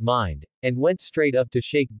didn't mind, and went straight up to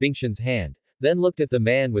shake Bingshan's hand, then looked at the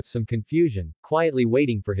man with some confusion, quietly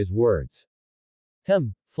waiting for his words.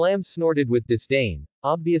 Flam snorted with disdain,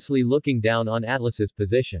 obviously looking down on Atlas's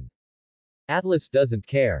position. Atlas doesn't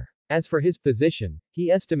care. As for his position,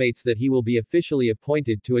 he estimates that he will be officially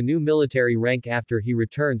appointed to a new military rank after he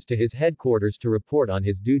returns to his headquarters to report on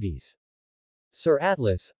his duties. Sir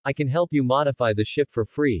Atlas, I can help you modify the ship for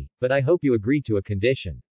free, but I hope you agree to a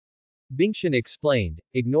condition. Bingshan explained,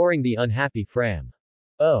 ignoring the unhappy Fram.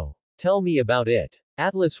 Oh. Tell me about it.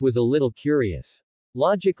 Atlas was a little curious.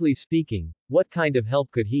 Logically speaking, what kind of help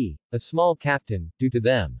could he, a small captain, do to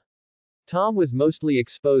them? Tom was mostly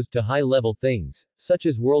exposed to high-level things, such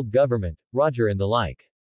as world government, Roger and the like.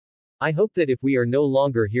 I hope that if we are no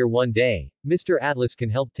longer here one day, Mr. Atlas can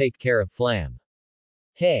help take care of Flam.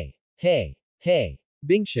 Hey.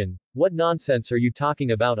 Bingshan, what nonsense are you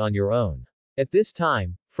talking about on your own? At this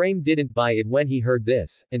time, Frame didn't buy it when he heard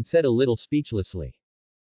this, and said a little speechlessly.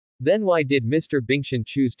 Then why did Mr. Bingshan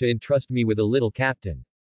choose to entrust me with a little captain?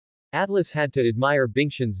 Atlas had to admire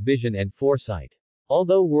Bingshan's vision and foresight.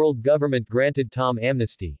 Although world government granted Tom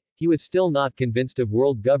amnesty, he was still not convinced of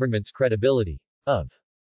world government's credibility.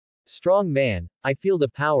 Strong man, I feel the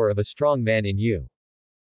power of a strong man in you.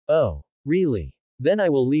 Oh, really? Then I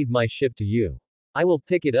will leave my ship to you. I will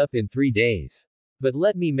pick it up in 3 days. But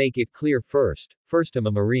let me make it clear first I'm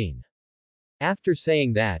a marine. After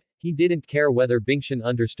saying that, he didn't care whether Bingshan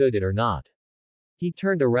understood it or not. He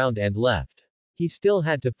turned around and left. He still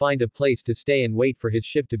had to find a place to stay and wait for his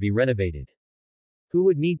ship to be renovated. Who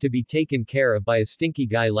would need to be taken care of by a stinky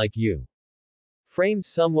guy like you? Frame's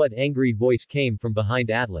somewhat angry voice came from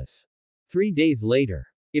behind Atlas. 3 days later.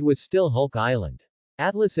 It was still Hulk Island.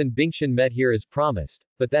 Atlas and Bingshan met here as promised,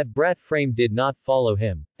 but that brat Frame did not follow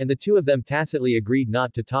him, and the two of them tacitly agreed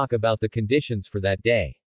not to talk about the conditions for that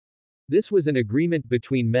day. This was an agreement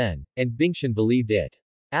between men, and Bingshan believed it.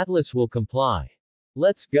 Atlas will comply.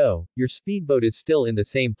 Let's go, your speedboat is still in the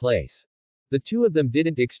same place. The two of them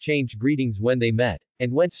didn't exchange greetings when they met,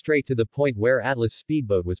 and went straight to the point where Atlas'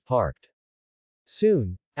 speedboat was parked.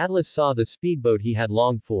 Soon, Atlas saw the speedboat he had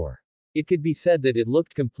longed for. It could be said that it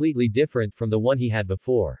looked completely different from the one he had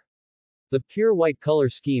before. The pure white color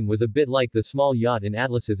scheme was a bit like the small yacht in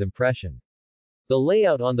Atlas's impression. The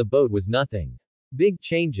layout on the boat was nothing. Big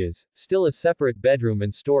changes, still a separate bedroom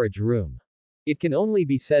and storage room. It can only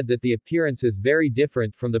be said that the appearance is very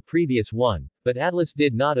different from the previous one, but Atlas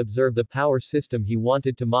did not observe the power system he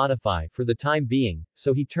wanted to modify for the time being,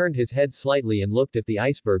 so he turned his head slightly and looked at the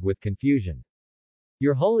iceberg with confusion.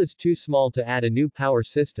 Your hull is too small to add a new power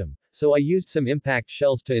system, so I used some impact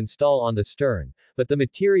shells to install on the stern, but the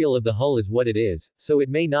material of the hull is what it is, so it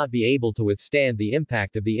may not be able to withstand the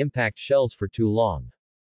impact of the impact shells for too long.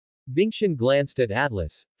 Bingshan glanced at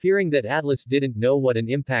Atlas, fearing that Atlas didn't know what an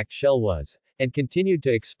impact shell was, and continued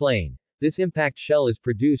to explain, this impact shell is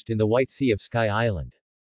produced in the White Sea of Sky Island.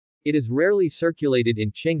 It is rarely circulated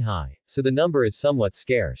in Qinghai, so the number is somewhat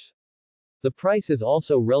scarce. The price is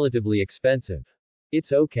also relatively expensive.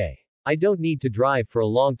 It's okay. I don't need to drive for a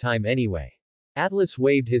long time anyway. Atlas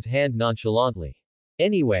waved his hand nonchalantly.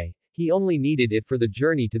 Anyway, he only needed it for the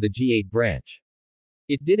journey to the G8 branch.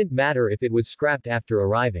 It didn't matter if it was scrapped after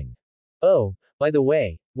arriving. Oh, by the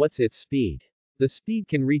way, what's its speed? The speed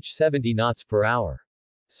can reach 70 knots per hour.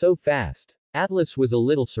 So fast. Atlas was a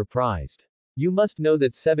little surprised. You must know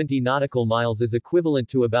that 70 nautical miles is equivalent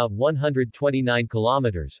to about 129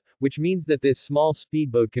 kilometers, which means that this small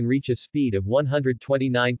speedboat can reach a speed of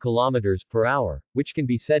 129 kilometers per hour, which can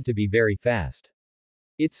be said to be very fast.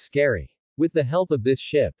 It's scary. With the help of this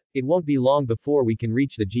ship, it won't be long before we can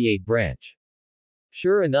reach the G8 branch.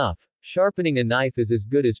 Sure enough, sharpening a knife is as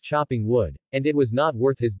good as chopping wood, and it was not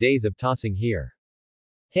worth his days of tossing here.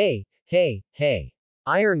 Hey!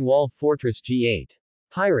 Iron Wall Fortress G8.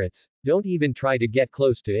 Pirates, don't even try to get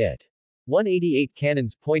close to it. 188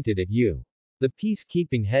 cannons pointed at you. The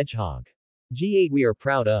peacekeeping hedgehog. G8 we are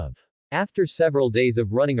proud of. After several days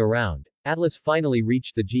of running around, Atlas finally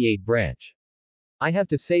reached the G8 branch. I have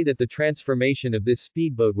to say that the transformation of this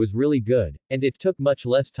speedboat was really good, and it took much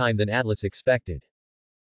less time than Atlas expected.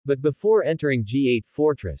 But before entering G8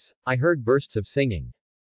 Fortress, I heard bursts of singing.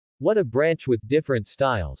 What a branch with different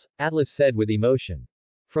styles, Atlas said with emotion.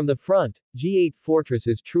 From the front, G8 Fortress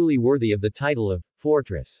is truly worthy of the title of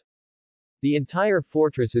Fortress. The entire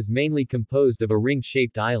fortress is mainly composed of a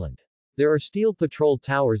ring-shaped island. There are steel patrol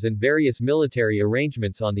towers and various military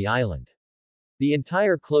arrangements on the island. The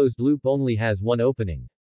entire closed loop only has one opening.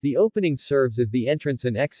 The opening serves as the entrance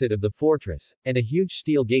and exit of the fortress, and a huge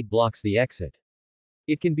steel gate blocks the exit.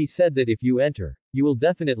 It can be said that if you enter, you will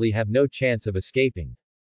definitely have no chance of escaping.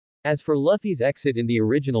 As for Luffy's exit in the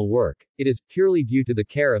original work, it is purely due to the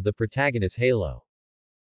care of the protagonist Halo.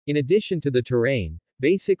 In addition to the terrain,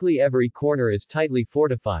 basically every corner is tightly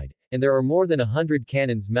fortified, and there are more than 100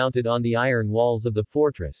 cannons mounted on the iron walls of the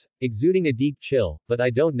fortress, exuding a deep chill, but I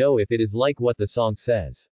don't know if it is like what the song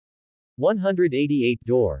says. 188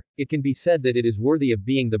 door, it can be said that it is worthy of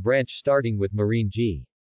being the branch starting with Marine G.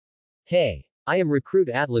 Hey! I am Recruit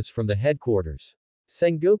Atlas from the headquarters.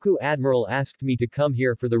 Sengoku Admiral asked me to come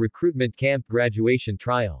here for the recruitment camp graduation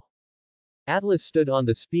trial. Atlas stood on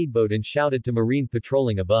the speedboat and shouted to Marine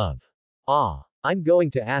patrolling above. Ah! I'm going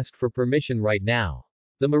to ask for permission right now.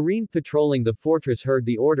 The Marine patrolling the fortress heard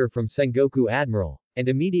the order from Sengoku Admiral, and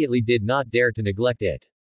immediately did not dare to neglect it.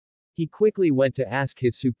 He quickly went to ask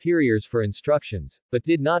his superiors for instructions, but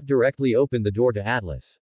did not directly open the door to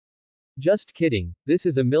Atlas. Just kidding, this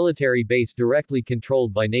is a military base directly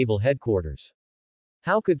controlled by naval headquarters.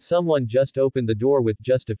 How could someone just open the door with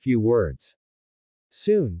just a few words?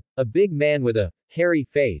 Soon, a big man with a hairy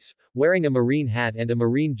face, wearing a marine hat and a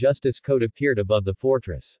marine justice coat appeared above the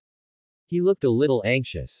fortress. He looked a little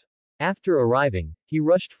anxious. After arriving, he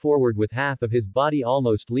rushed forward with half of his body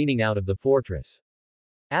almost leaning out of the fortress.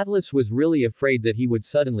 Atlas was really afraid that he would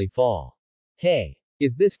suddenly fall. Hey!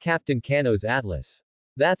 Is this Captain Kano's Atlas?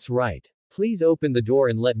 That's right. Please open the door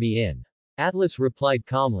and let me in. Atlas replied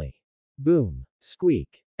calmly. Boom.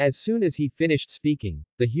 Squeak. As soon as he finished speaking,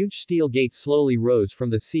 the huge steel gate slowly rose from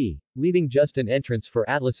the sea, leaving just an entrance for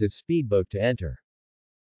Atlas's speedboat to enter.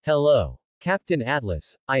 Hello. Captain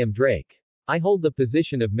Atlas, I am Drake. I hold the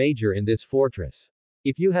position of Major in this fortress.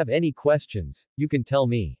 If you have any questions, you can tell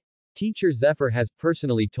me. Teacher Zephyr has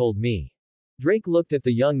personally told me. Drake looked at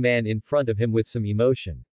the young man in front of him with some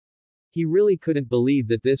emotion. He really couldn't believe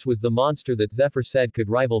that this was the monster that Zephyr said could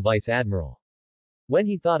rival Vice Admiral. When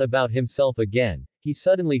he thought about himself again, he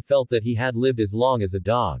suddenly felt that he had lived as long as a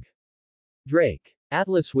dog. Drake.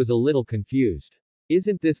 Atlas was a little confused.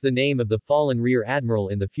 Isn't this the name of the fallen Rear Admiral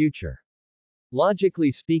in the future?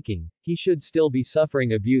 Logically speaking, he should still be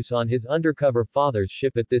suffering abuse on his undercover father's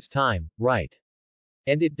ship at this time, right?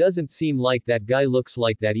 And it doesn't seem like that guy looks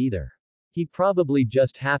like that either. He probably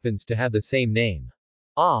just happens to have the same name.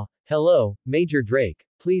 Ah, hello, Major Drake,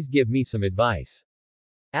 please give me some advice.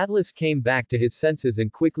 Atlas came back to his senses and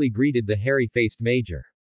quickly greeted the hairy-faced Major.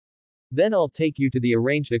 Then I'll take you to the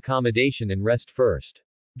arranged accommodation and rest first.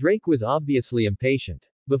 Drake was obviously impatient.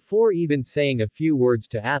 Before even saying a few words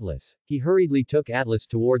to Atlas, he hurriedly took Atlas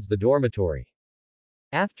towards the dormitory.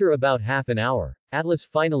 After about half an hour, Atlas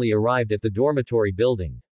finally arrived at the dormitory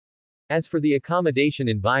building. As for the accommodation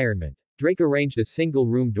environment, Drake arranged a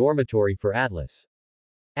single-room dormitory for Atlas.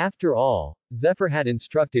 After all, Zephyr had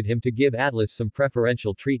instructed him to give Atlas some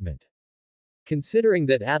preferential treatment. Considering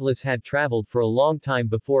that Atlas had traveled for a long time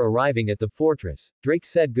before arriving at the fortress, Drake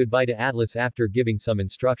said goodbye to Atlas after giving some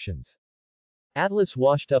instructions. Atlas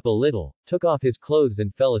washed up a little, took off his clothes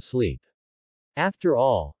and fell asleep. After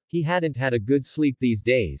all, he hadn't had a good sleep these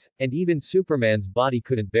days, and even Superman's body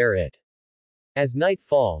couldn't bear it. As night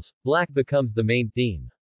falls, black becomes the main theme.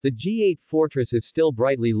 The G8 fortress is still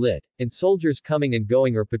brightly lit, and soldiers coming and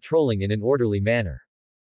going are patrolling in an orderly manner.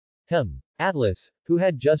 Atlas, who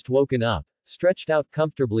had just woken up, stretched out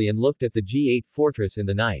comfortably and looked at the G8 fortress in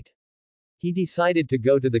the night. He decided to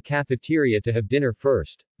go to the cafeteria to have dinner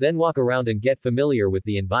first, then walk around and get familiar with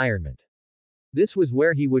the environment. This was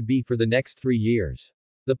where he would be for the next 3 years.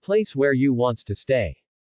 The place where you wants to stay.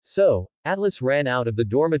 So, Atlas ran out of the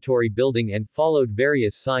dormitory building and followed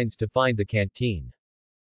various signs to find the canteen.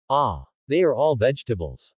 Ah, they are all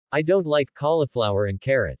vegetables. I don't like cauliflower and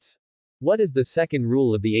carrots. What is the second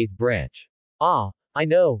rule of the 8th branch? Ah, I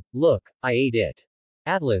know, look, I ate it.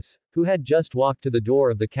 Atlas, who had just walked to the door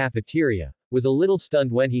of the cafeteria, was a little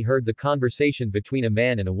stunned when he heard the conversation between a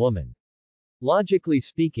man and a woman. Logically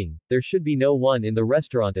speaking, there should be no one in the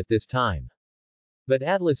restaurant at this time. But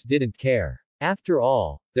Atlas didn't care. After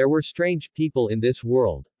all, there were strange people in this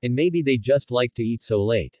world, and maybe they just like to eat so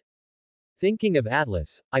late. Thinking of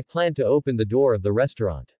Atlas, I planned to open the door of the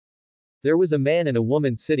restaurant. There was a man and a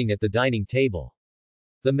woman sitting at the dining table.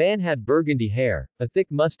 The man had burgundy hair, a thick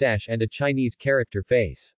mustache and a Chinese character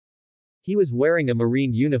face. He was wearing a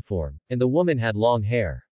marine uniform, and the woman had long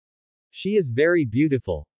hair. She is very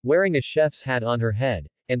beautiful, wearing a chef's hat on her head,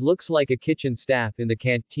 and looks like a kitchen staff in the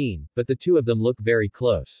canteen, but the two of them look very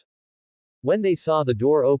close. When they saw the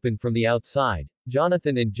door open from the outside,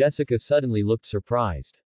 Jonathan and Jessica suddenly looked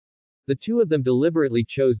surprised. The two of them deliberately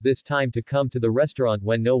chose this time to come to the restaurant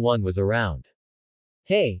when no one was around.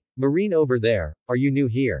 Hey, Marine over there, are you new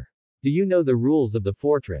here? Do you know the rules of the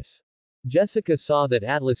fortress? Jessica saw that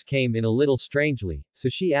Atlas came in a little strangely, so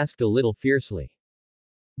she asked a little fiercely.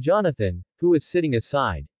 Jonathan, who was sitting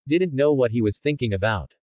aside, didn't know what he was thinking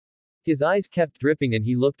about. His eyes kept dripping and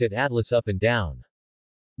he looked at Atlas up and down.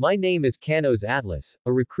 My name is Kanos Atlas,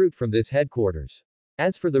 a recruit from this headquarters.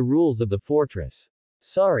 As for the rules of the fortress.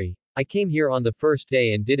 Sorry, I came here on the first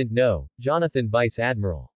day and didn't know, Jonathan Vice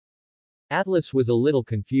Admiral. Atlas was a little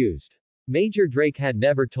confused. Major Drake had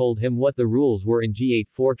never told him what the rules were in G8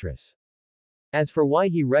 Fortress. As for why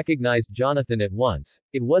he recognized Jonathan at once,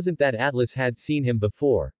 it wasn't that Atlas had seen him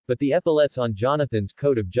before, but the epaulets on Jonathan's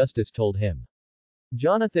coat of justice told him.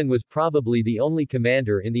 Jonathan was probably the only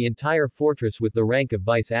commander in the entire fortress with the rank of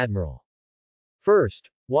Vice Admiral. First,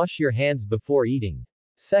 wash your hands before eating.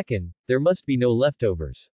 Second, there must be no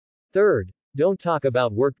leftovers. Third, don't talk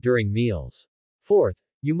about work during meals. Fourth,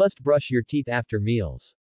 you must brush your teeth after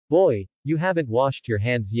meals. Boy, you haven't washed your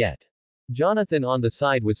hands yet. Jonathan on the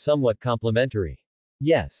side was somewhat complimentary.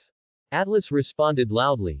 Yes. Atlas responded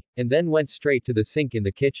loudly, and then went straight to the sink in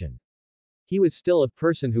the kitchen. He was still a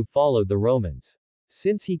person who followed the Romans.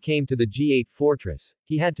 Since he came to the G8 fortress,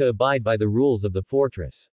 he had to abide by the rules of the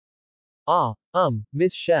fortress.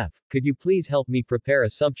 Miss Chef, could you please help me prepare a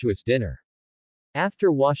sumptuous dinner?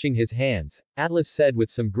 After washing his hands, Atlas said with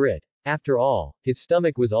some grit. After all, his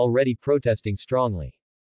stomach was already protesting strongly.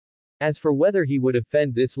 As for whether he would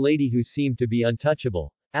offend this lady who seemed to be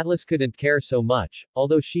untouchable, Atlas couldn't care so much,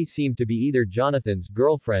 although she seemed to be either Jonathan's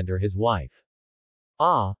girlfriend or his wife.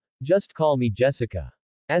 Just call me Jessica.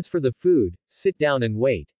 As for the food, sit down and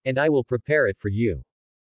wait, and I will prepare it for you.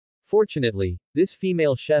 Fortunately, this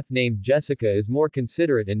female chef named Jessica is more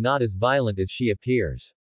considerate and not as violent as she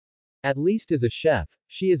appears. At least as a chef,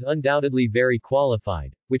 she is undoubtedly very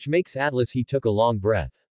qualified, which makes Atlas he took a long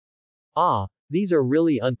breath. These are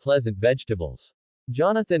really unpleasant vegetables.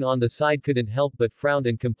 Jonathan on the side couldn't help but frowned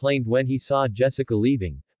and complained when he saw Jessica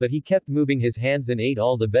leaving, but he kept moving his hands and ate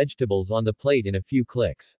all the vegetables on the plate in a few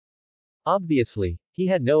clicks. Obviously, he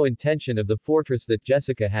had no intention of the fortress that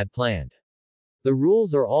Jessica had planned. The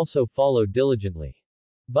rules are also followed diligently.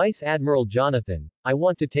 Vice Admiral Jonathan, I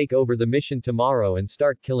want to take over the mission tomorrow and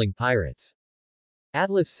start killing pirates.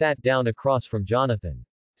 Atlas sat down across from Jonathan.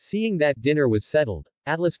 Seeing that dinner was settled,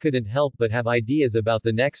 Atlas couldn't help but have ideas about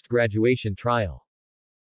the next graduation trial.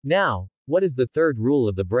 Now, what is the third rule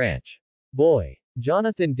of the branch? Boy.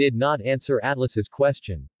 Jonathan did not answer Atlas's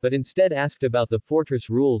question, but instead asked about the fortress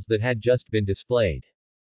rules that had just been displayed.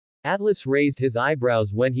 Atlas raised his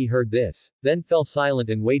eyebrows when he heard this, then fell silent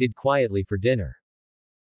and waited quietly for dinner.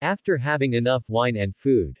 After having enough wine and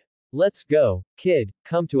food. Let's go, kid,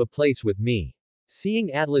 come to a place with me.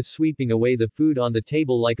 Seeing Atlas sweeping away the food on the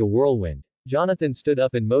table like a whirlwind, Jonathan stood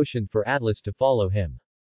up and motioned for Atlas to follow him.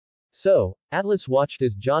 So, Atlas watched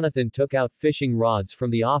as Jonathan took out fishing rods from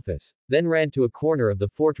the office, then ran to a corner of the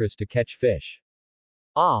fortress to catch fish.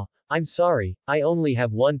 I'm sorry, I only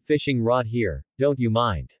have one fishing rod here, don't you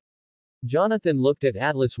mind? Jonathan looked at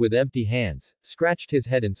Atlas with empty hands, scratched his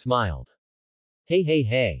head and smiled.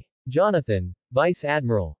 Hey. Jonathan, Vice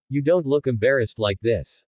Admiral, you don't look embarrassed like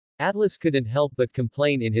this. Atlas couldn't help but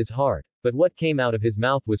complain in his heart, but what came out of his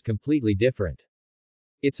mouth was completely different.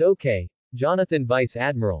 It's okay, Jonathan Vice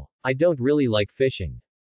Admiral, I don't really like fishing.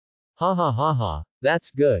 Ha,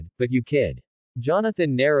 that's good, but you kid.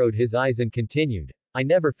 Jonathan narrowed his eyes and continued, I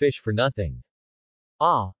never fish for nothing.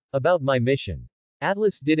 About my mission.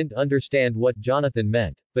 Atlas didn't understand what Jonathan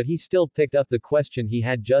meant, but he still picked up the question he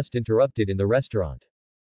had just interrupted in the restaurant.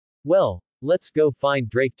 Well, let's go find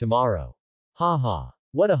Drake tomorrow.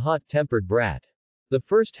 What a hot-tempered brat. The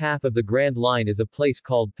first half of the Grand Line is a place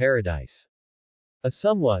called Paradise. A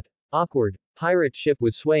somewhat awkward pirate ship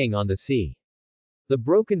was swaying on the sea. The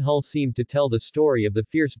broken hull seemed to tell the story of the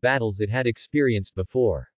fierce battles it had experienced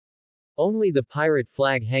before. Only the pirate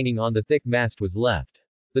flag hanging on the thick mast was left.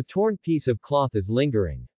 The torn piece of cloth is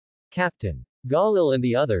lingering. Captain Galil and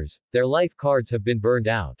the others, their life cards have been burned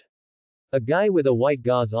out. A guy with a white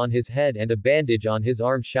gauze on his head and a bandage on his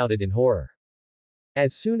arm shouted in horror.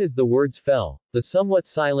 As soon as the words fell, the somewhat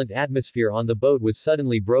silent atmosphere on the boat was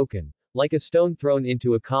suddenly broken, like a stone thrown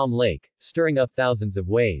into a calm lake, stirring up thousands of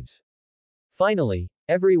waves. Finally,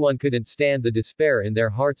 everyone couldn't stand the despair in their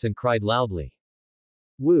hearts and cried loudly.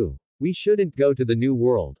 Woo! We shouldn't go to the new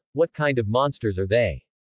world. What kind of monsters are they?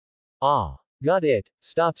 Ah! Got it,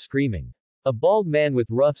 stop screaming. A bald man with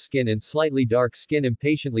rough skin and slightly dark skin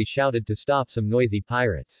impatiently shouted to stop some noisy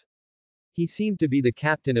pirates. He seemed to be the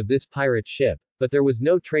captain of this pirate ship, but there was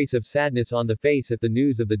no trace of sadness on the face at the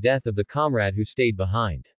news of the death of the comrade who stayed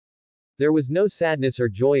behind. There was no sadness or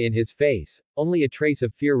joy in his face, only a trace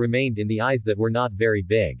of fear remained in the eyes that were not very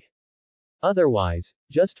big. Otherwise,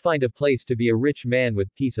 just find a place to be a rich man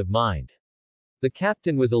with peace of mind. The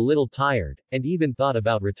captain was a little tired, and even thought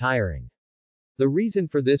about retiring. The reason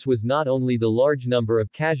for this was not only the large number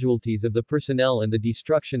of casualties of the personnel and the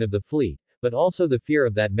destruction of the fleet, but also the fear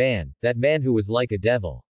of that man who was like a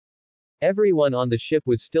devil. Everyone on the ship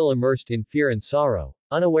was still immersed in fear and sorrow,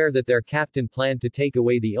 unaware that their captain planned to take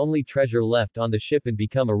away the only treasure left on the ship and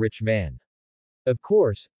become a rich man. Of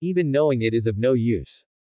course, even knowing it is of no use.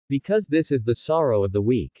 Because this is the sorrow of the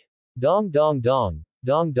weak. Dong dong dong,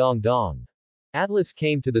 dong dong dong. Atlas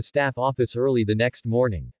came to the staff office early the next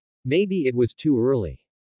morning. Maybe it was too early.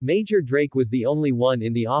 Major Drake was the only one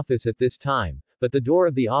in the office at this time, but the door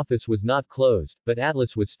of the office was not closed, but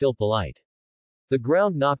Atlas was still polite. The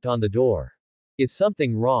ground knocked on the door. Is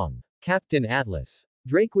something wrong? Captain Atlas.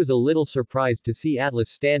 Drake was a little surprised to see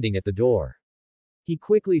Atlas standing at the door. He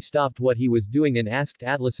quickly stopped what he was doing and asked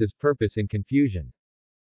Atlas's purpose in confusion.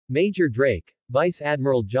 Major Drake, Vice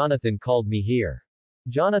Admiral Jonathan called me here.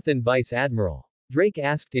 Jonathan Vice Admiral. Drake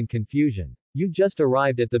asked in confusion. You just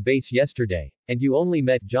arrived at the base yesterday, and you only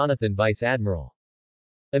met Jonathan Vice Admiral.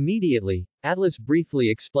 Immediately, Atlas briefly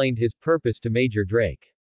explained his purpose to Major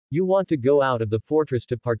Drake. You want to go out of the fortress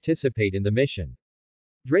to participate in the mission.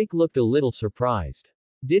 Drake looked a little surprised.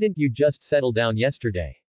 Didn't you just settle down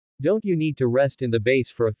yesterday? Don't you need to rest in the base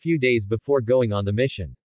for a few days before going on the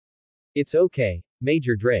mission? It's okay,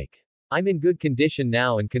 Major Drake. I'm in good condition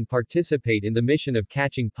now and can participate in the mission of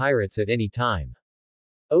catching pirates at any time.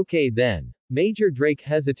 Okay then. Major Drake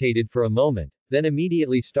hesitated for a moment, then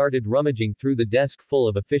immediately started rummaging through the desk full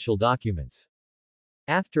of official documents.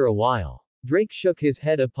 After a while, Drake shook his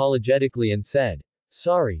head apologetically and said,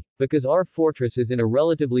 Sorry, because our fortress is in a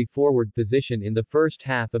relatively forward position in the first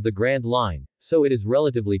half of the Grand Line, so it is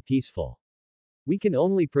relatively peaceful. We can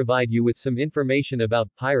only provide you with some information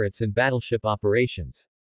about pirates and battleship operations.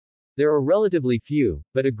 There are relatively few,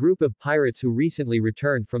 but a group of pirates who recently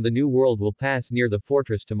returned from the New World will pass near the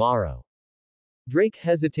fortress tomorrow. Drake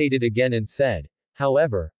hesitated again and said,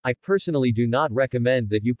 However, I personally do not recommend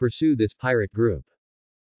that you pursue this pirate group.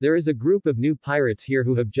 There is a group of new pirates here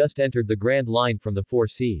who have just entered the Grand Line from the Four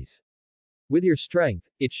Seas. With your strength,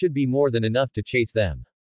 it should be more than enough to chase them.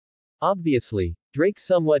 Obviously, Drake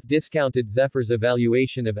somewhat discounted Zephyr's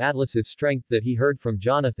evaluation of Atlas's strength that he heard from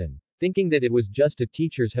Jonathan, thinking that it was just a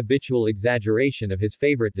teacher's habitual exaggeration of his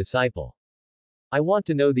favorite disciple. I want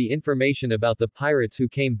to know the information about the pirates who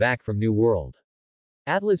came back from New World.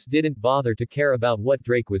 Atlas didn't bother to care about what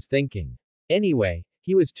Drake was thinking. Anyway,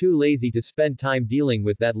 he was too lazy to spend time dealing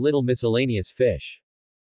with that little miscellaneous fish.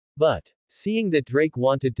 But, seeing that Drake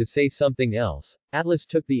wanted to say something else, Atlas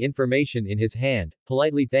took the information in his hand,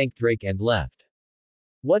 politely thanked Drake and left.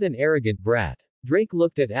 What an arrogant brat. Drake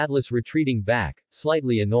looked at Atlas retreating back,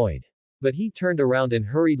 slightly annoyed. But he turned around and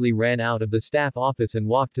hurriedly ran out of the staff office and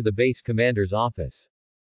walked to the base commander's office.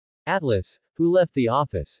 Atlas, who left the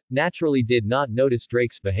office, naturally did not notice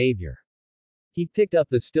Drake's behavior. He picked up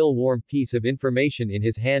the still warm piece of information in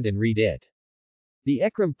his hand and read it. The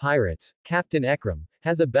Ekram Pirates, Captain Ekram,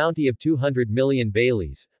 has a bounty of 200 million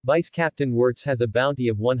Baileys, Vice Captain Wirtz has a bounty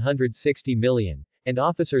of 160 million, and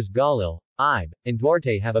officers Galil, Ibe, and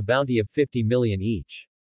Duarte have a bounty of 50 million each.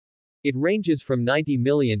 It ranges from 90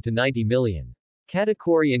 million to 90 million.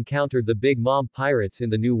 Katakuri encountered the Big Mom pirates in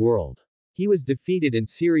the New World. He was defeated and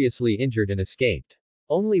seriously injured and escaped.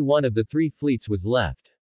 Only one of the three fleets was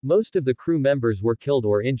left. Most of the crew members were killed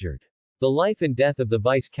or injured. The life and death of the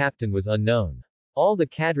vice captain was unknown. All the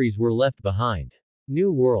cadres were left behind.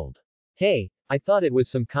 New World. Hey, I thought it was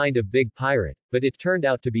some kind of big pirate, but it turned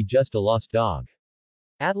out to be just a lost dog.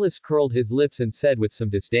 Atlas curled his lips and said with some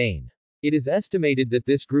disdain. It is estimated that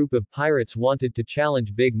this group of pirates wanted to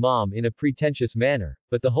challenge Big Mom in a pretentious manner,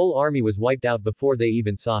 but the whole army was wiped out before they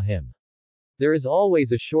even saw him. There is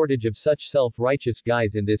always a shortage of such self-righteous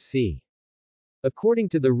guys in this sea. According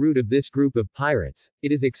to the route of this group of pirates,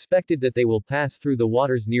 it is expected that they will pass through the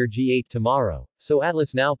waters near G8 tomorrow, so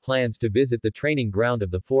Atlas now plans to visit the training ground of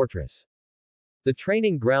the fortress. The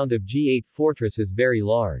training ground of G8 fortress is very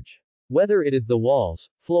large. Whether it is the walls,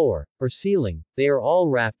 floor, or ceiling, they are all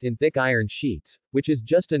wrapped in thick iron sheets, which is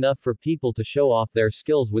just enough for people to show off their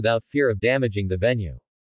skills without fear of damaging the venue.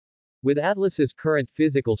 With Atlas's current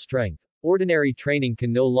physical strength, ordinary training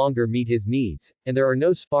can no longer meet his needs, and there are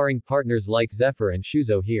no sparring partners like Zephyr and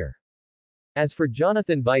Shuzo here. As for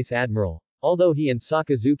Jonathan Vice Admiral, although he and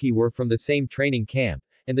Sakazuki were from the same training camp,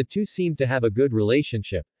 and the two seemed to have a good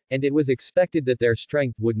relationship, and it was expected that their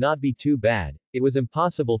strength would not be too bad, it was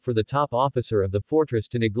impossible for the top officer of the fortress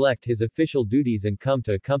to neglect his official duties and come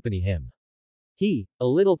to accompany him. He, a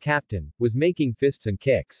little captain, was making fists and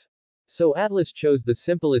kicks. So Atlas chose the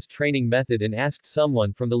simplest training method and asked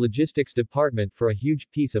someone from the logistics department for a huge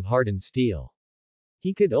piece of hardened steel.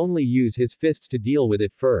 He could only use his fists to deal with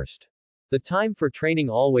it first. The time for training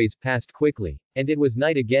always passed quickly, and it was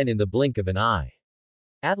night again in the blink of an eye.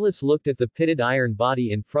 Atlas looked at the pitted iron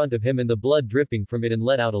body in front of him and the blood dripping from it and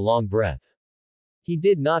let out a long breath. He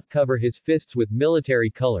did not cover his fists with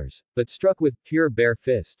military colors, but struck with pure bare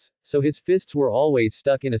fists, so his fists were always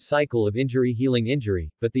stuck in a cycle of injury-healing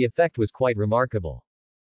injury, but the effect was quite remarkable.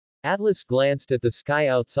 Atlas glanced at the sky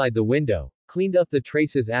outside the window, cleaned up the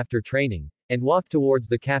traces after training, and walked towards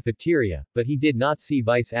the cafeteria, but he did not see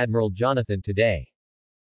Vice Admiral Jonathan today.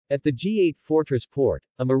 At the G8 Fortress port,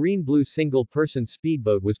 a marine blue single-person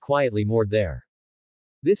speedboat was quietly moored there.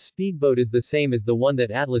 This speedboat is the same as the one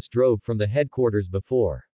that Atlas drove from the headquarters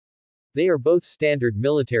before. They are both standard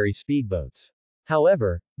military speedboats.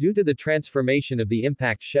 However, due to the transformation of the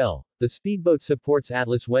impact shell, the speedboat supports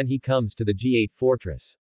Atlas when he comes to the G8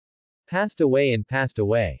 Fortress. Passed away.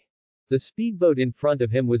 The speedboat in front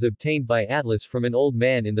of him was obtained by Atlas from an old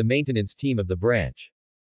man in the maintenance team of the branch.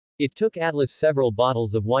 It took Atlas several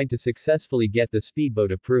bottles of wine to successfully get the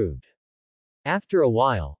speedboat approved. After a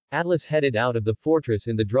while, Atlas headed out of the fortress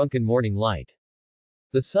in the drunken morning light.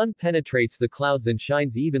 The sun penetrates the clouds and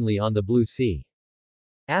shines evenly on the blue sea.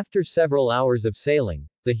 After several hours of sailing,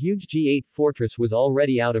 the huge G8 fortress was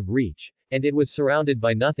already out of reach, and it was surrounded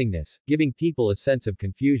by nothingness, giving people a sense of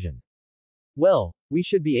confusion. Well, we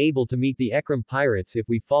should be able to meet the Ekram pirates if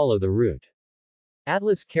we follow the route.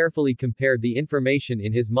 Atlas carefully compared the information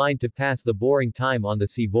in his mind to pass the boring time on the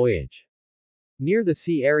sea voyage. Near the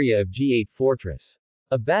sea area of G8 Fortress,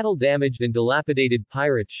 a battle-damaged and dilapidated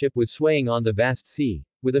pirate ship was swaying on the vast sea,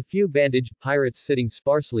 with a few bandaged pirates sitting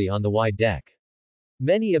sparsely on the wide deck.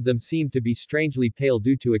 Many of them seemed to be strangely pale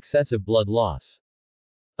due to excessive blood loss.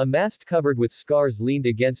 A mast covered with scars leaned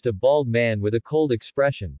against a bald man with a cold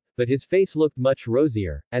expression, but his face looked much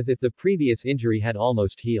rosier, as if the previous injury had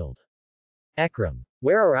almost healed. Ekram,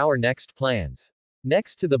 where are our next plans?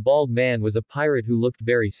 Next to the bald man was a pirate who looked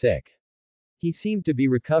very sick. He seemed to be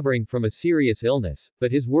recovering from a serious illness,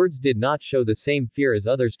 but his words did not show the same fear as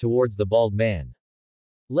others towards the bald man.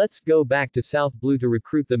 Let's go back to South Blue to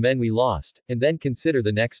recruit the men we lost, and then consider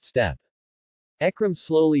the next step. Ekram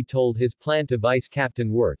slowly told his plan to Vice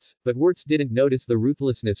Captain Wirtz, but Wirtz didn't notice the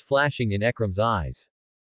ruthlessness flashing in Ekram's eyes.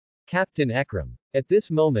 Captain Ekram. At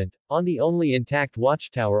this moment, on the only intact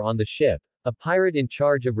watchtower on the ship, a pirate in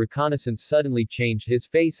charge of reconnaissance suddenly changed his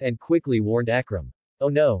face and quickly warned Ekram. Oh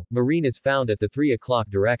no, Marine is found at the 3 o'clock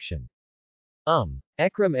direction.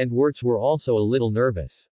 Ekram and Wirtz were also a little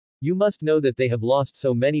nervous. You must know that they have lost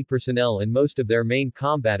so many personnel and most of their main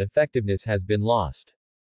combat effectiveness has been lost.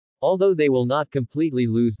 Although they will not completely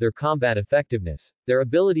lose their combat effectiveness, their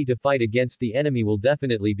ability to fight against the enemy will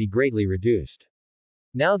definitely be greatly reduced.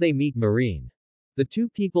 Now they meet Marine. The two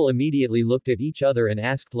people immediately looked at each other and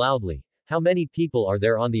asked loudly, how many people are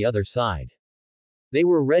there on the other side? They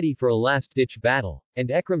were ready for a last-ditch battle, and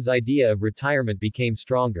Ekram's idea of retirement became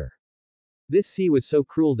stronger. This sea was so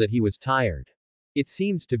cruel that he was tired. It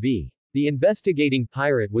seems to be. The investigating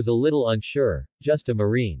pirate was a little unsure, just a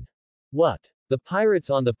marine. What? The pirates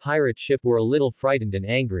on the pirate ship were a little frightened and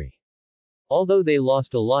angry. Although they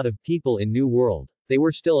lost a lot of people in New World, they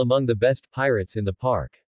were still among the best pirates in the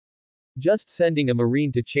park. Just sending a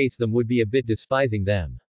marine to chase them would be a bit despising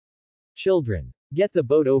them. Children. Get the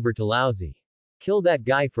boat over to Lousy. Kill that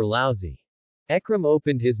guy for Lousy. Ekram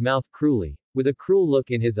opened his mouth cruelly, with a cruel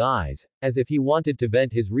look in his eyes, as if he wanted to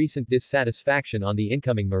vent his recent dissatisfaction on the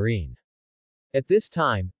incoming marine. At this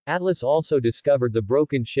time, Atlas also discovered the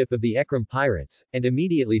broken ship of the Ekram pirates, and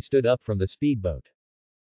immediately stood up from the speedboat.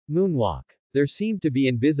 Moonwalk. There seemed to be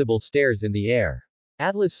invisible stairs in the air.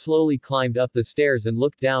 Atlas slowly climbed up the stairs and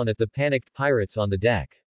looked down at the panicked pirates on the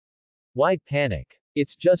deck. Why panic?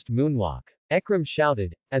 It's just moonwalk. Ekram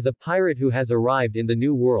shouted. As a pirate who has arrived in the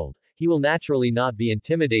new world, he will naturally not be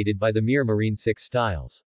intimidated by the mere Marine 6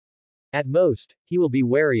 styles. At most, he will be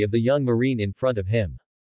wary of the young Marine in front of him.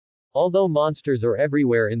 Although monsters are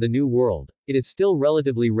everywhere in the new world, it is still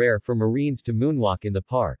relatively rare for Marines to moonwalk in the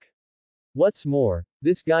park. What's more,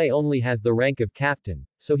 this guy only has the rank of captain,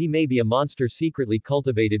 so he may be a monster secretly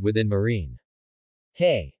cultivated within Marine.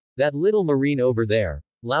 Hey! That little Marine over there,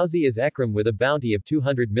 lousy as Ekram with a bounty of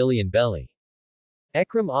 200 million belly.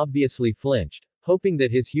 Ekram obviously flinched, hoping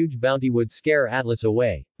that his huge bounty would scare Atlas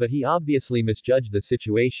away, but he obviously misjudged the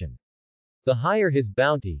situation. The higher his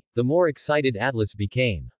bounty, the more excited Atlas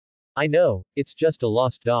became. I know, it's just a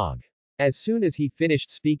lost dog. As soon as he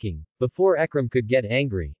finished speaking, before Ekram could get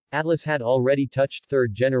angry, Atlas had already touched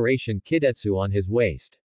third-generation Kidetsu on his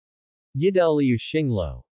waist. Yidaliu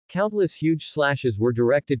Shinglo. Countless huge slashes were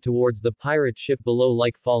directed towards the pirate ship below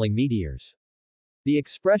like falling meteors. The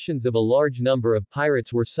expressions of a large number of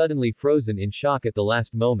pirates were suddenly frozen in shock at the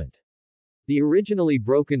last moment. The originally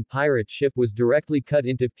broken pirate ship was directly cut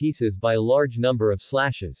into pieces by a large number of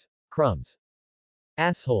slashes. Crumbs.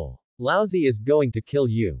 Asshole. Lousy is going to kill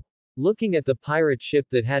you. Looking at the pirate ship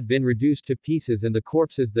that had been reduced to pieces and the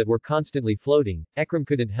corpses that were constantly floating, Ekram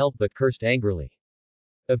couldn't help but cursed angrily.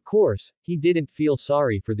 Of course, he didn't feel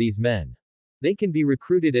sorry for these men. They can be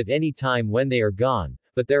recruited at any time when they are gone,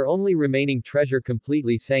 but their only remaining treasure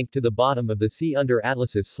completely sank to the bottom of the sea under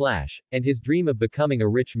Atlas's slash, and his dream of becoming a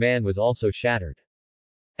rich man was also shattered.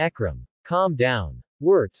 Ekram. Calm down.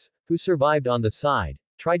 Wirtz, who survived on the side,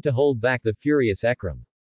 tried to hold back the furious Ekram.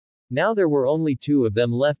 Now there were only 2 of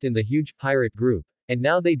them left in the huge pirate group, and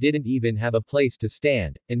now they didn't even have a place to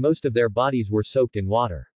stand, and most of their bodies were soaked in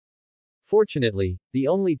water. Fortunately, the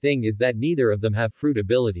only thing is that neither of them have fruit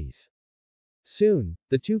abilities. Soon,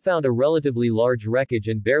 the 2 found a relatively large wreckage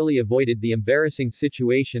and barely avoided the embarrassing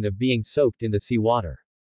situation of being soaked in the seawater.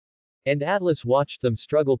 And Atlas watched them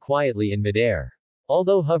struggle quietly in midair.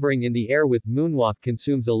 Although hovering in the air with moonwalk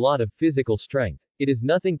consumes a lot of physical strength, it is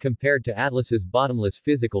nothing compared to Atlas's bottomless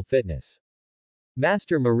physical fitness.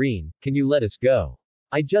 Master Marine, can you let us go?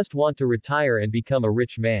 I just want to retire and become a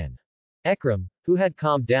rich man. Ekram, who had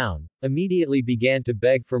calmed down, immediately began to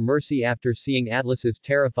beg for mercy after seeing Atlas's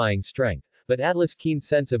terrifying strength, but Atlas' keen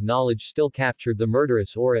sense of knowledge still captured the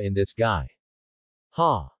murderous aura in this guy.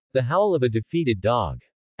 Ha! The howl of a defeated dog.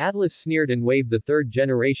 Atlas sneered and waved the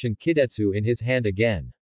third-generation Kidetsu in his hand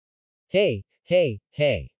again. Hey, hey,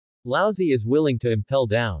 hey. Lousy is willing to impel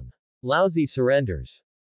down. Lousy surrenders.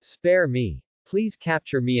 Spare me. Please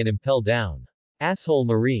capture me and impel down. Asshole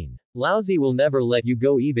Marine. Lousy will never let you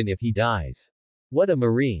go even if he dies. What a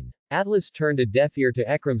Marine. Atlas turned a deaf ear to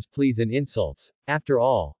Ekram's pleas and insults. After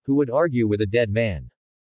all, who would argue with a dead man?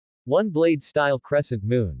 One blade-style crescent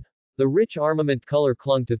moon. The rich armament color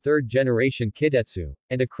clung to third-generation Kidetsu,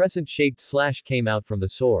 and a crescent-shaped slash came out from the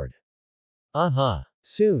sword. Aha!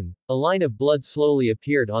 Soon, a line of blood slowly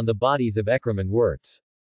appeared on the bodies of Ekram and Wirtz.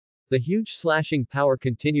 The huge slashing power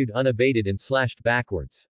continued unabated and slashed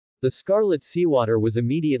backwards. The scarlet seawater was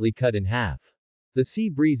immediately cut in half. The sea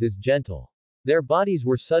breeze is gentle. Their bodies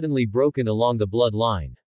were suddenly broken along the blood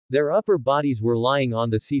line. Their upper bodies were lying on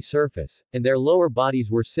the sea surface, and their lower bodies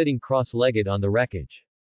were sitting cross-legged on the wreckage.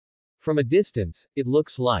 From a distance, it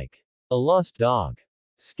looks like a lost dog.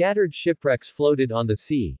 Scattered shipwrecks floated on the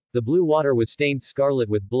sea, the blue water was stained scarlet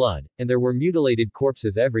with blood, and there were mutilated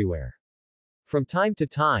corpses everywhere. From time to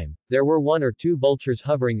time, there were 1 or 2 vultures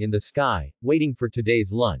hovering in the sky, waiting for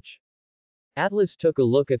today's lunch. Atlas took a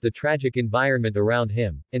look at the tragic environment around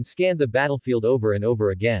him, and scanned the battlefield over and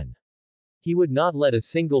over again. He would not let a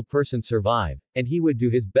single person survive, and he would do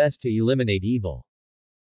his best to eliminate evil.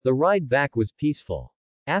 The ride back was peaceful.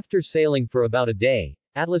 After sailing for about a day,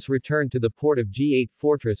 Atlas returned to the port of G8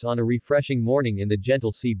 Fortress on a refreshing morning in the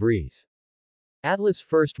gentle sea breeze. Atlas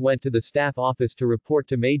first went to the staff office to report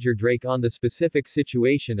to Major Drake on the specific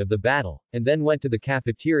situation of the battle, and then went to the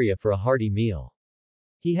cafeteria for a hearty meal.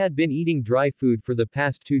 He had been eating dry food for the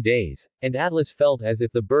past 2 days, and Atlas felt as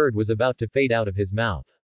if the bird was about to fade out of his mouth.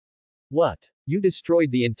 What? You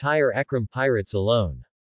destroyed the entire Ekram pirates alone.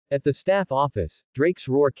 At the staff office, Drake's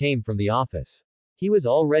roar came from the office. He was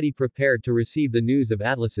already prepared to receive the news of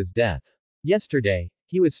Atlas's death. Yesterday,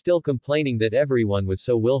 he was still complaining that everyone was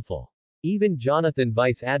so willful. Even Jonathan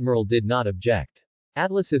Vice Admiral did not object.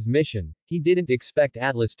 Atlas's mission, he didn't expect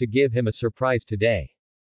Atlas to give him a surprise today.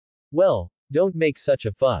 Well, don't make such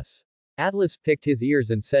a fuss. Atlas picked his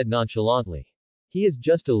ears and said nonchalantly. He is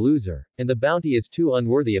just a loser, and the bounty is too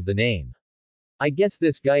unworthy of the name. I guess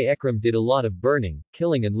this guy Ekram did a lot of burning,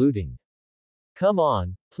 killing and looting. Come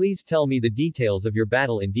on, please tell me the details of your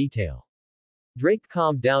battle in detail. Drake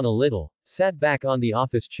calmed down a little, sat back on the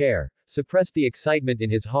office chair, suppressed the excitement in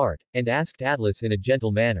his heart, and asked Atlas in a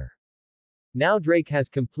gentle manner. Now Drake has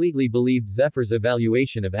completely believed Zephyr's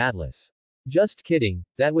evaluation of Atlas. Just kidding,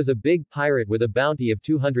 that was a big pirate with a bounty of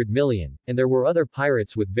 200 million, and there were other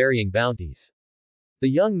pirates with varying bounties. The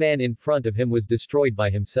young man in front of him was destroyed by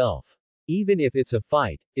himself. Even if it's a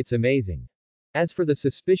fight, it's amazing. As for the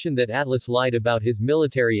suspicion that Atlas lied about his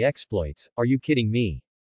military exploits, are you kidding me?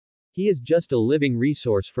 He is just a living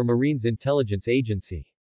resource for Marine's intelligence agency.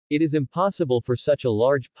 It is impossible for such a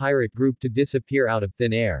large pirate group to disappear out of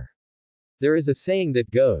thin air. There is a saying that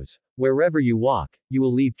goes, wherever you walk, you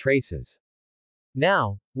will leave traces.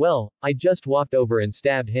 Now, well, I just walked over and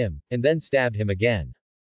stabbed him, and then stabbed him again.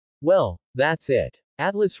 Well, that's it.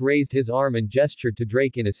 Atlas raised his arm and gestured to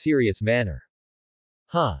Drake in a serious manner.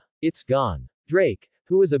 Huh. It's gone. Drake,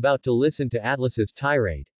 who was about to listen to Atlas's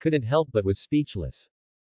tirade, couldn't help but was speechless.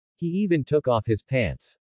 He even took off his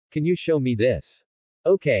pants. Can you show me this?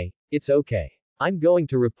 Okay, it's okay. I'm going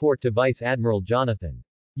to report to Vice Admiral Jonathan.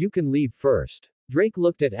 You can leave first. Drake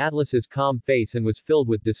looked at Atlas's calm face and was filled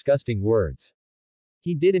with disgusting words.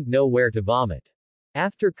 He didn't know where to vomit.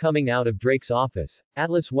 After coming out of Drake's office,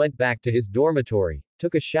 Atlas went back to his dormitory,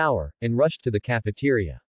 took a shower, and rushed to the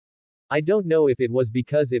cafeteria. I don't know if it was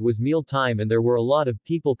because it was meal time and there were a lot of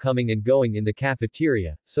people coming and going in the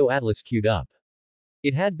cafeteria, so Atlas queued up.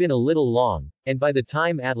 It had been a little long, and by the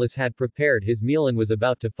time Atlas had prepared his meal and was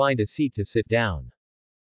about to find a seat to sit down.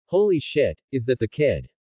 Holy shit, is that the kid?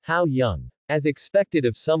 How young? As expected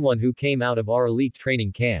of someone who came out of our elite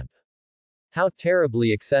training camp. How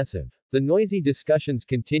terribly excessive. The noisy discussions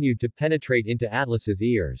continued to penetrate into Atlas's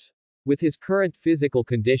ears. With his current physical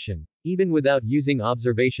condition, even without using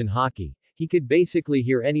observation hockey, he could basically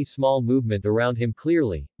hear any small movement around him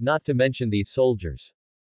clearly, not to mention these soldiers.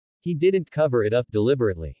 He didn't cover it up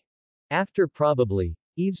deliberately. After probably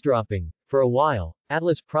eavesdropping for a while,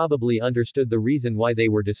 Atlas probably understood the reason why they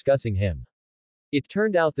were discussing him. It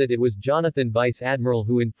turned out that it was Jonathan Vice Admiral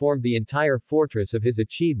who informed the entire fortress of his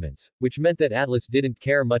achievements, which meant that Atlas didn't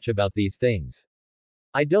care much about these things.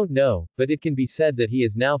 I don't know, but it can be said that he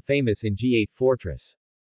is now famous in G8 Fortress.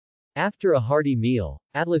 After a hearty meal,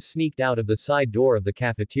 Atlas sneaked out of the side door of the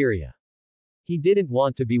cafeteria. He didn't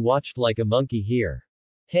want to be watched like a monkey here.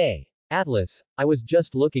 Hey, Atlas, I was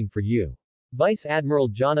just looking for you. Vice Admiral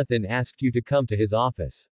Jonathan asked you to come to his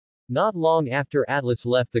office. Not long after Atlas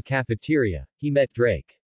left the cafeteria, he met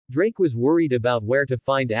Drake. Drake was worried about where to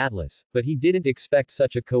find Atlas, but he didn't expect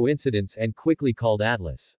such a coincidence and quickly called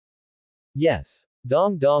Atlas. Yes.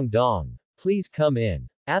 Dong dong dong. Please come in.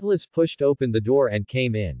 Atlas pushed open the door and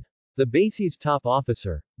came in. The base's top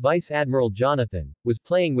officer, Vice Admiral Jonathan, was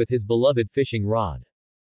playing with his beloved fishing rod.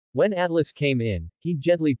 When Atlas came in, he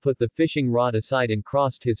gently put the fishing rod aside and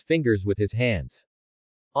crossed his fingers with his hands.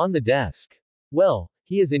 On the desk. Well,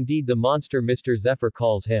 he is indeed the monster Mr. Zephyr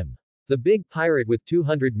calls him. The big pirate with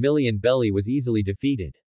 200 million belly was easily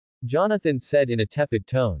defeated. Jonathan said in a tepid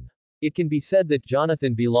tone. It can be said that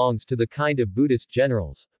Jonathan belongs to the kind of Buddhist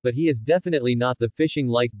generals, but he is definitely not the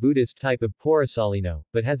fishing-like Buddhist type of Porosalino,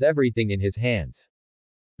 but has everything in his hands.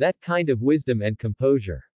 That kind of wisdom and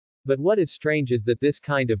composure. But what is strange is that this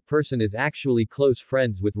kind of person is actually close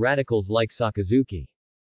friends with radicals like Sakazuki.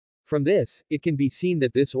 From this, it can be seen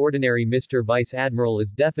that this ordinary Mr. Vice Admiral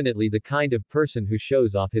is definitely the kind of person who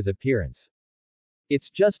shows off his appearance. It's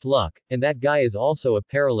just luck, and that guy is also a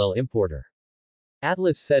parallel importer.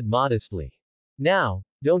 Atlas said modestly. Now,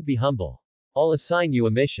 don't be humble. I'll assign you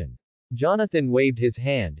a mission. Jonathan waved his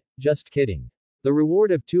hand. Just kidding. The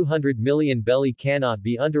reward of 200 million belly cannot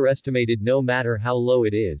be underestimated no matter how low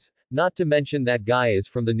it is, not to mention that guy is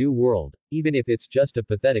from the New World, even if it's just a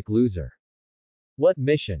pathetic loser. What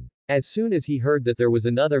mission? As soon as he heard that there was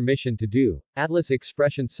another mission to do, Atlas'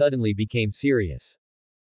 expression suddenly became serious.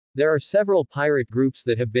 There are several pirate groups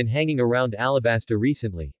that have been hanging around Alabasta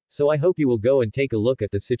recently, so I hope you will go and take a look at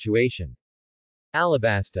the situation.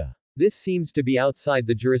 Alabasta. This seems to be outside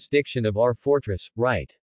the jurisdiction of our fortress,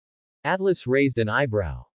 right? Atlas raised an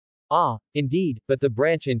eyebrow. Ah, indeed, but the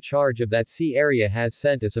branch in charge of that sea area has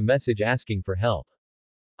sent us a message asking for help.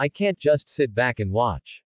 I can't just sit back and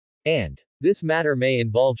watch. And this matter may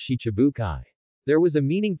involve Shichibukai. There was a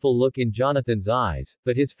meaningful look in Jonathan's eyes,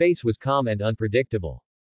 but his face was calm and unpredictable.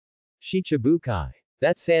 Shichibukai.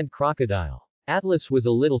 That sand crocodile. Atlas was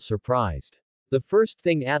a little surprised. The first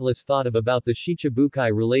thing Atlas thought of about the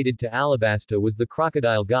Shichibukai related to Alabasta was the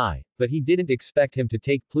crocodile guy, but he didn't expect him to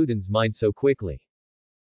take Pluton's mind so quickly.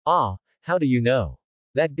 Ah, how do you know?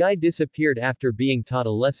 That guy disappeared after being taught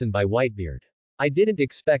a lesson by Whitebeard. I didn't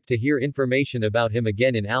expect to hear information about him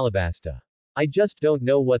again in Alabasta. I just don't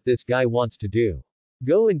know what this guy wants to do.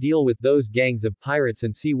 Go and deal with those gangs of pirates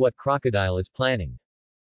and see what Crocodile is planning.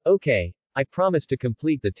 Okay, I promise to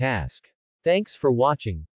complete the task. Thanks for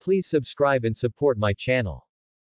watching. Please subscribe and support my channel.